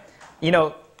 right? You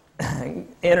know,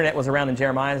 internet was around in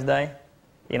Jeremiah's day.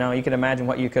 You know, you can imagine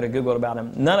what you could have Googled about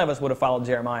him. None of us would have followed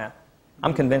Jeremiah.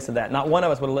 I'm convinced of that. Not one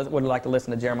of us would like to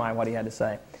listen to Jeremiah, what he had to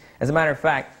say. As a matter of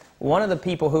fact, one of the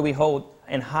people who we hold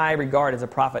in high regard as a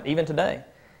prophet, even today,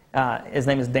 his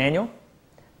name is Daniel.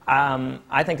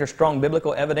 I think there's strong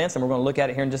biblical evidence, and we're going to look at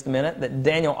it here in just a minute, that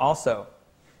Daniel also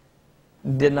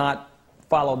did not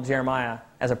follow Jeremiah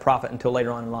as a prophet until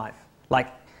later on in life. Like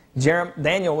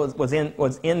Daniel was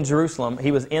in Jerusalem.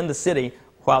 He was in the city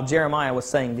while Jeremiah was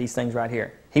saying these things right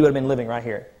here. He would have been living right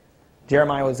here.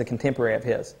 Jeremiah was a contemporary of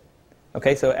his.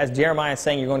 Okay, so as Jeremiah is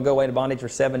saying you're going to go away to bondage for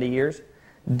 70 years,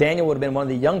 Daniel would have been one of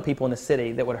the young people in the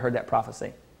city that would have heard that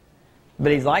prophecy.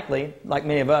 But he's likely, like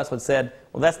many of us, would have said,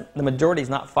 well, the majority is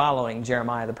not following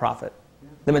Jeremiah the prophet.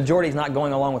 The majority is not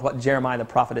going along with what Jeremiah the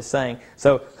prophet is saying.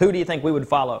 So who do you think we would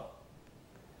follow?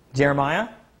 Jeremiah?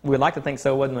 We would like to think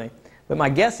so, wouldn't we? But my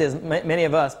guess is many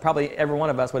of us, probably every one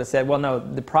of us, would have said, well, no,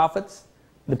 the prophets,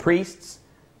 the priests,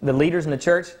 the leaders in the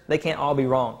church, they can't all be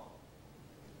wrong.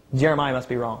 Jeremiah must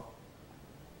be wrong.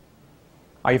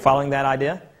 Are you following that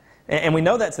idea? And we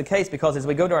know that's the case because as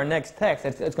we go to our next text,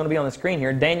 it's going to be on the screen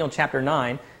here, Daniel chapter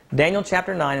 9. Daniel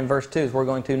chapter 9 and verse 2 is where we're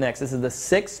going to next. This is the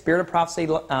sixth Spirit of Prophecy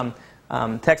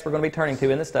text we're going to be turning to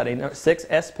in the study, 6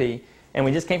 SP. And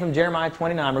we just came from Jeremiah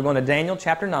 29. We're going to Daniel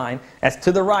chapter 9. That's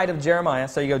to the right of Jeremiah.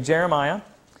 So you go Jeremiah,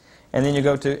 and then you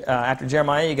go to, after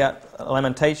Jeremiah, you got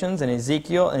Lamentations and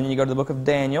Ezekiel, and then you go to the book of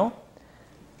Daniel.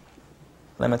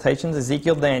 Lamentations,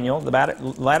 Ezekiel, Daniel, the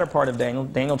latter part of Daniel,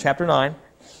 Daniel chapter 9.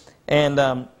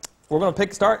 And we're going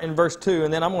to start in verse 2,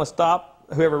 and then I'm going to stop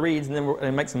whoever reads, and then we're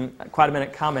going to make quite a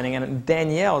minute commenting. And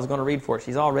Danielle is going to read for us.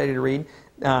 She's all ready to read.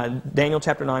 Daniel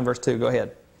chapter 9, verse 2. Go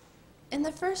ahead. In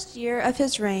the first year of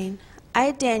his reign,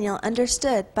 I, Daniel,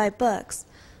 understood by books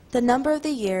the number of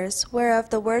the years whereof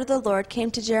the word of the Lord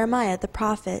came to Jeremiah the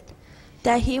prophet,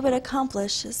 that he would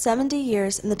accomplish 70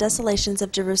 years in the desolations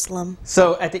of Jerusalem.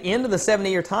 So at the end of the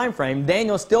 70-year time frame,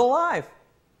 Daniel's still alive.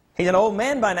 He's an old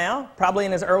man by now, probably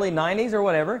in his early 90s or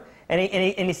whatever, and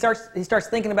he starts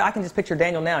thinking about, I can just picture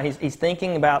Daniel now, he's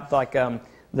thinking about like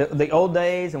the old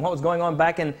days and what was going on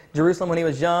back in Jerusalem when he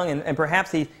was young, and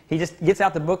perhaps he just gets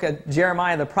out the book of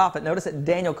Jeremiah the prophet. Notice that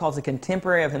Daniel calls a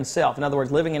contemporary of himself. In other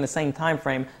words, living in the same time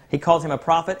frame. He calls him a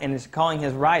prophet and is calling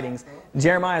his writings,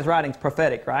 Jeremiah's writings,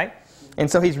 prophetic, right? And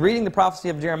so he's reading the prophecy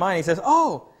of Jeremiah and he says,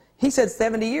 oh, he said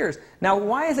 70 years. Now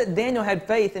why is it Daniel had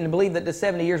faith and believed that the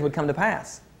 70 years would come to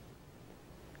pass?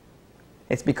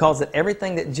 It's because that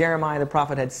everything that Jeremiah the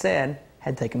prophet had said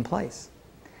had taken place.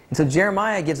 And so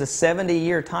Jeremiah gives a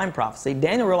 70-year time prophecy.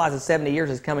 Daniel realizes 70 years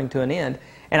is coming to an end.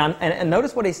 And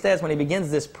notice what he says when he begins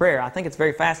this prayer. I think it's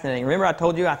very fascinating. Remember I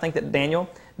told you I think that Daniel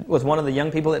was one of the young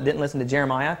people that didn't listen to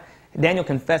Jeremiah? Daniel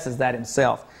confesses that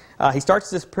himself. He starts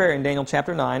this prayer in Daniel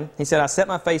chapter 9. He said, I set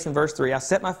my face, in verse 3, I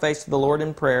set my face to the Lord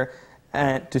in prayer,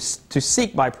 to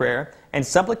seek by prayer, and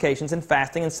supplications, and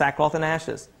fasting, and sackcloth, and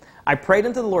ashes. I prayed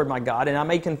unto the Lord my God, and I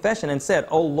made confession, and said,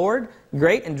 O Lord,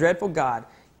 great and dreadful God,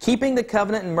 keeping the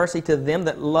covenant and mercy to them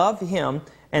that love Him,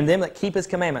 and them that keep His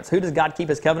commandments. Who does God keep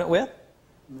His covenant with?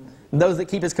 Those that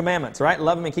keep His commandments, right?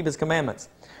 Love Him and keep His commandments.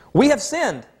 We have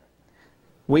sinned.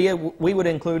 We would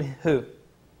include who?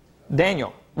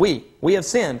 Daniel. We have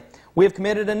sinned. We have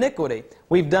committed iniquity.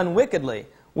 We've done wickedly.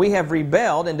 We have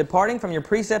rebelled in departing from your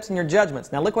precepts and your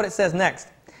judgments. Now look what it says next.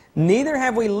 Neither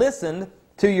have we listened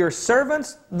to your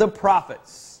servants the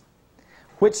prophets,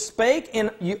 which spake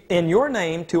in your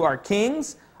name to our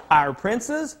kings, our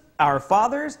princes, our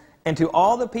fathers, and to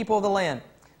all the people of the land.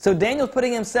 So Daniel's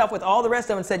putting himself with all the rest of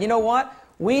them and said, you know what?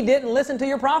 We didn't listen to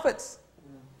your prophets.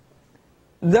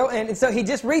 And so he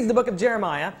just reads the book of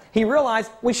Jeremiah. He realized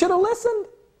we should have listened.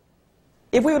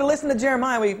 If we would have listened to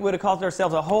Jeremiah, we would have caused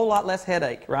ourselves a whole lot less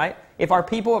headache, right? If our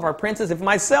people, if our princes, if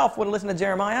myself would have listened to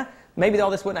Jeremiah, maybe all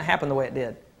this wouldn't have happened the way it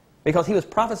did. Because he was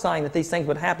prophesying that these things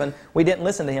would happen. We didn't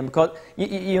listen to him. Because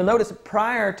you'll notice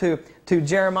prior to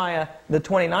Jeremiah, the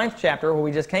 29th chapter, where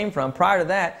we just came from, prior to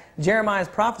that, Jeremiah's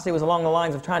prophecy was along the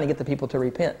lines of trying to get the people to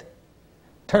repent.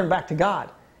 Turn back to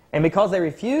God. And because they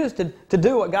refused to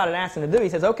do what God had asked them to do, he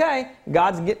says, okay,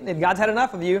 God's had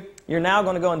enough of you. You're now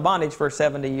going to go in bondage for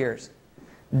 70 years.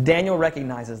 Daniel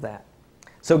recognizes that.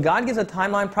 So God gives a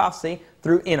timeline prophecy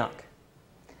through Enoch.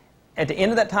 At the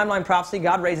end of that timeline prophecy,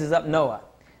 God raises up Noah.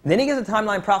 Then he gives a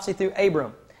timeline prophecy through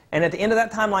Abram. And at the end of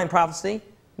that timeline prophecy,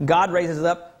 God raises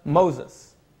up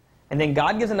Moses. And then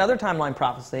God gives another timeline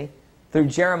prophecy through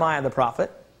Jeremiah the prophet.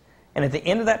 And at the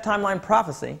end of that timeline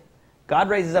prophecy, God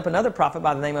raises up another prophet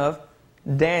by the name of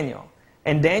Daniel.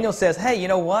 And Daniel says, hey, you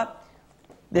know what?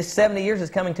 This 70 years is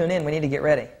coming to an end. We need to get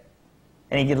ready.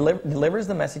 And he delivers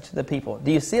the message to the people.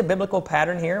 Do you see a biblical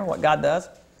pattern here, what God does?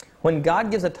 When God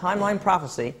gives a timeline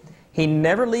prophecy, He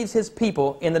never leaves His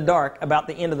people in the dark about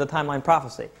the end of the timeline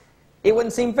prophecy. It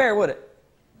wouldn't seem fair, would it?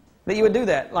 That you would do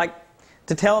that. Like,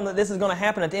 to tell them that this is going to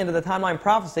happen at the end of the timeline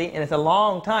prophecy, and it's a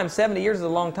long time. 70 years is a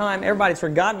long time. Everybody's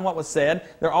forgotten what was said.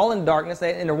 They're all in darkness,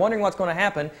 and they're wondering what's going to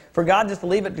happen. For God just to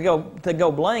leave it to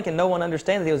go blank, and no one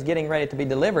understands that He was getting ready to be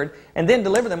delivered, and then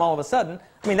deliver them all of a sudden.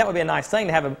 I mean, that would be a nice thing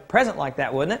to have a present like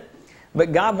that, wouldn't it?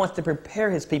 But God wants to prepare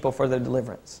His people for their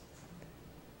deliverance.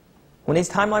 When these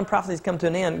timeline prophecies come to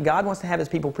an end, God wants to have His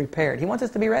people prepared. He wants us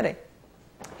to be ready.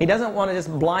 He doesn't want to just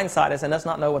blindside us and us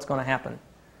not know what's going to happen.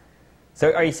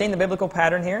 So are you seeing the biblical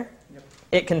pattern here? Yep.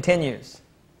 It continues.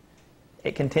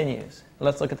 It continues.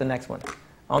 Let's look at the next one.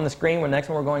 On the screen, the next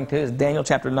one we're going to is Daniel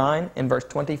chapter 9 and verse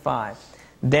 25.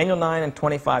 Daniel 9 and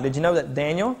 25. Did you know that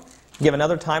Daniel gave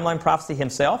another timeline prophecy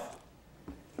himself?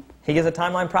 He gives a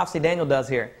timeline prophecy, Daniel does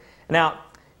here. Now,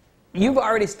 you've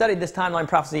already studied this timeline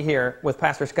prophecy here with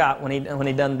Pastor Scott when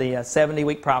he done the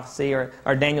 70-week prophecy, or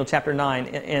Daniel chapter 9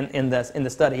 in the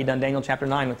study. He done Daniel chapter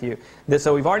 9 with you.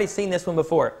 So we've already seen this one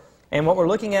before. And what we're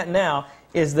looking at now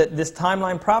is that this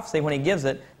timeline prophecy, when he gives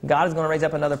it, God is going to raise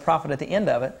up another prophet at the end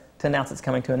of it to announce it's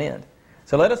coming to an end.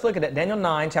 So let us look at it. Daniel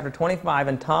 9, chapter 25,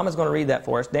 and Tom is going to read that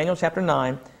for us. Daniel chapter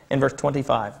 9 and verse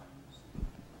 25.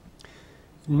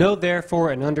 Know therefore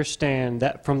and understand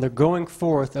that from the going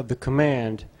forth of the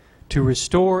command to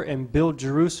restore and build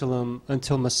Jerusalem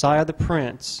until Messiah the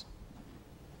Prince,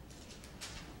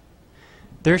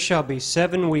 there shall be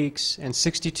 7 weeks and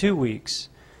 62 weeks.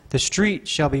 The street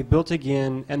shall be built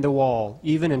again, and the wall,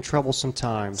 even in troublesome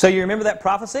times. So you remember that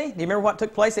prophecy? Do you remember what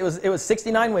took place? It was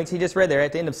 69 weeks. He just read there.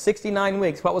 At the end of 69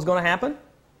 weeks, what was going to happen?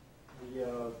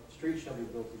 The street shall be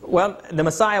built again. Well, the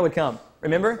Messiah would come.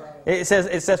 Remember? It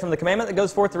says from the commandment that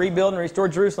goes forth to rebuild and restore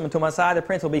Jerusalem until Messiah the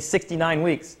Prince will be 69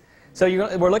 weeks. So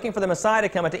we're looking for the Messiah to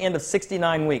come at the end of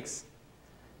 69 weeks.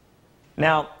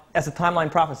 Now, that's a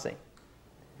timeline prophecy.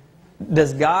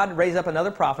 Does God raise up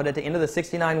another prophet at the end of the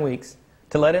 69 weeks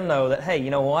to let him know that, hey, you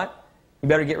know what? You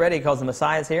better get ready because the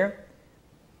Messiah is here?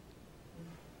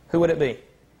 Who would it be?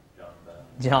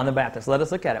 John the Baptist. Let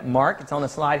us look at it. Mark, it's on the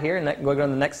slide here, and we'll go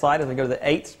to the next slide as we go to the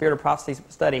 8th Spirit of Prophecy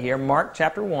study here. Mark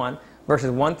chapter 1,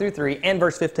 verses 1 through 3, and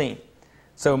verse 15.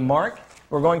 So Mark,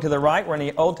 we're going to the right. We're in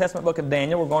the Old Testament book of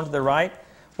Daniel. We're going to the right.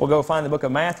 We'll go find the book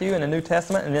of Matthew in the New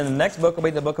Testament, and then the next book will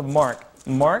be the book of Mark.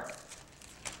 Mark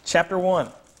chapter 1.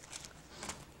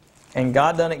 And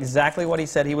God done exactly what He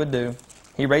said He would do.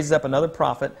 He raises up another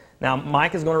prophet. Now,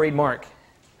 Mike is going to read Mark.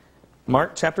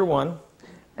 Mark chapter 1,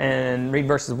 and read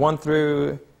verses 1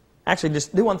 through... Actually,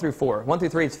 just do 1 through 4. 1 through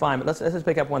 3 is fine, but let's just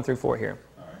pick up 1 through 4 here.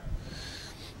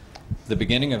 The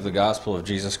beginning of the gospel of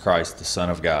Jesus Christ, the Son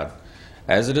of God.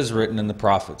 As it is written in the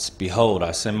prophets, Behold,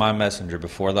 I send my messenger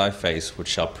before thy face, which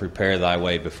shall prepare thy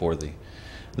way before thee.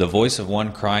 The voice of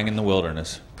one crying in the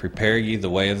wilderness, Prepare ye the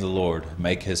way of the Lord,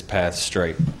 make his path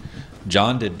straight.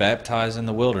 John did baptize in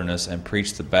the wilderness and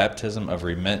preach the baptism of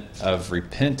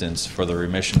repentance for the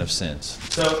remission of sins.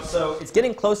 So it's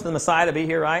getting close to the Messiah to be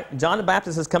here, right? John the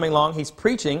Baptist is coming along. He's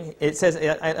preaching. It says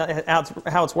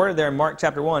how it's worded there in Mark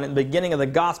chapter 1, in the beginning of the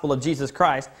gospel of Jesus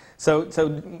Christ. So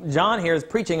John here is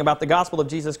preaching about the gospel of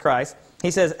Jesus Christ. He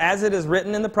says, as it is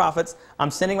written in the prophets, I'm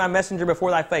sending my messenger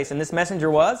before thy face. And this messenger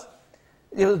was?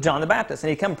 It was John the Baptist. And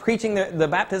he come preaching the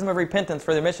baptism of repentance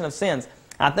for the remission of sins.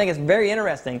 I think it's very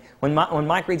interesting when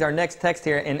Mike reads our next text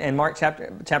here in Mark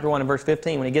chapter 1 and verse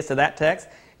 15. When he gets to that text,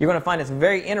 you're going to find it's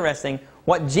very interesting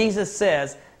what Jesus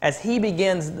says as he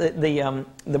begins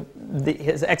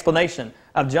his explanation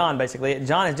of John, basically.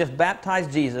 John has just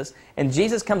baptized Jesus, and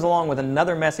Jesus comes along with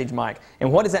another message, Mike.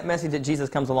 And what is that message that Jesus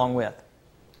comes along with?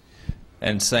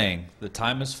 And saying, the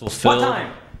time is fulfilled. What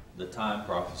time? The time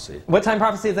prophecy. What time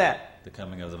prophecy is that? The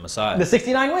coming of the Messiah. The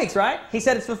 69 weeks, right? He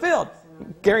said it's fulfilled.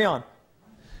 Carry on.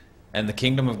 And the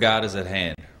kingdom of God is at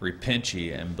hand. Repent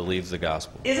ye and believe the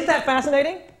gospel. Isn't that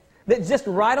fascinating? That just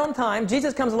right on time,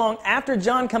 Jesus comes along after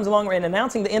John comes along and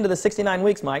announcing the end of the 69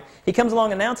 weeks, Mike. He comes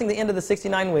along announcing the end of the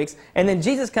 69 weeks, and then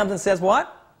Jesus comes and says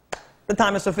what? The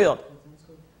time is fulfilled.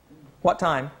 What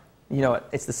time? You know it.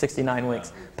 It's the 69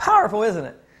 weeks. Powerful, isn't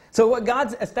it? So what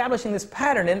God's establishing this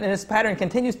pattern, and this pattern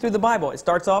continues through the Bible. It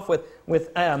starts off with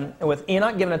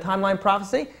Enoch giving a timeline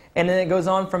prophecy, and then it goes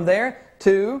on from there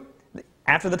to...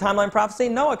 After the timeline prophecy,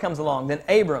 Noah comes along, then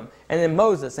Abram, and then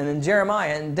Moses, and then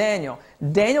Jeremiah, and Daniel.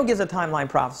 Daniel gives a timeline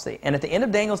prophecy. And at the end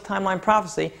of Daniel's timeline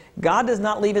prophecy, God does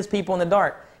not leave His people in the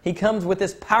dark. He comes with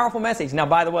this powerful message. Now,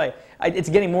 by the way, it's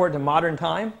getting more into modern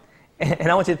time. And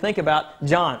I want you to think about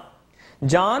John.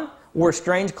 John wore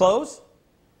strange clothes.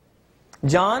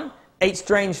 John ate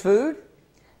strange food.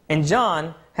 And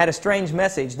John had a strange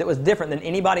message that was different than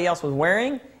anybody else was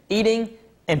wearing, eating,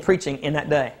 and preaching in that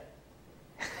day.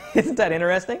 Isn't that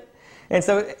interesting? And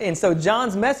so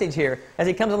John's message here, as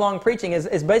he comes along preaching,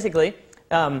 is basically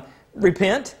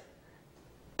repent,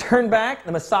 turn back.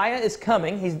 The Messiah is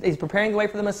coming. He's preparing the way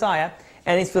for the Messiah,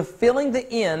 and he's fulfilling the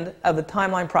end of the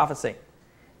timeline prophecy.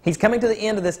 He's coming to the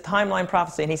end of this timeline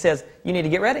prophecy, and he says, you need to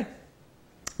get ready.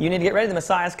 You need to get ready. The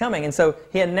Messiah is coming. And so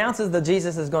he announces that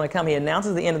Jesus is going to come. He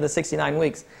announces the end of the 69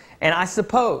 weeks. And I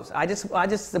suppose, I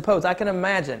just suppose, I can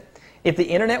imagine, if the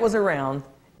internet was around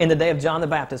in the day of John the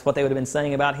Baptist, what they would have been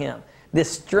saying about him.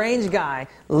 This strange guy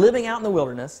living out in the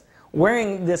wilderness,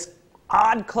 wearing this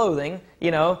odd clothing,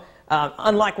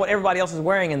 unlike what everybody else is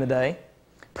wearing in the day,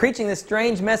 preaching this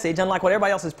strange message, unlike what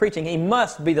everybody else is preaching. He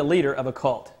must be the leader of a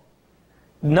cult.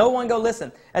 No one go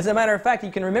listen. As a matter of fact,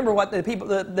 you can remember what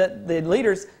the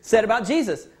leaders said about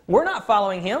Jesus. We're not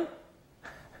following him.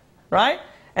 Right?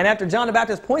 And after John the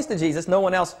Baptist points to Jesus, no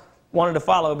one else wanted to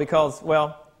follow because,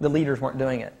 well, the leaders weren't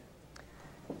doing it.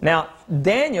 Now,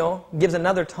 Daniel gives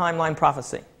another timeline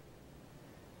prophecy.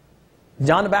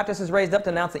 John the Baptist is raised up to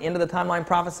announce the end of the timeline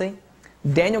prophecy.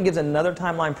 Daniel gives another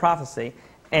timeline prophecy,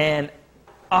 and,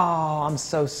 oh, I'm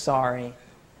so sorry.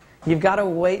 You've got to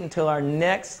wait until our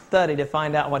next study to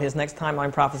find out what his next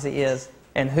timeline prophecy is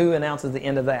and who announces the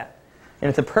end of that. And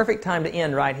it's a perfect time to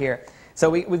end right here. So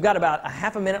we've got about a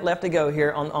half a minute left to go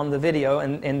here on the video,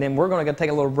 and then we're going to take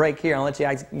a little break here. I'll let you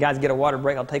guys get a water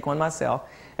break. I'll take one myself.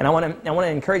 And I want to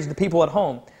encourage the people at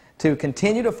home to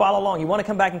continue to follow along. You want to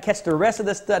come back and catch the rest of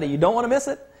this study. You don't want to miss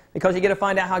it, because you get to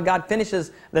find out how God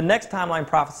finishes the next timeline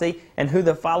prophecy and who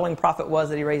the following prophet was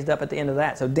that he raised up at the end of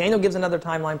that. So Daniel gives another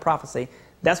timeline prophecy.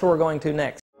 That's where we're going to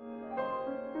next.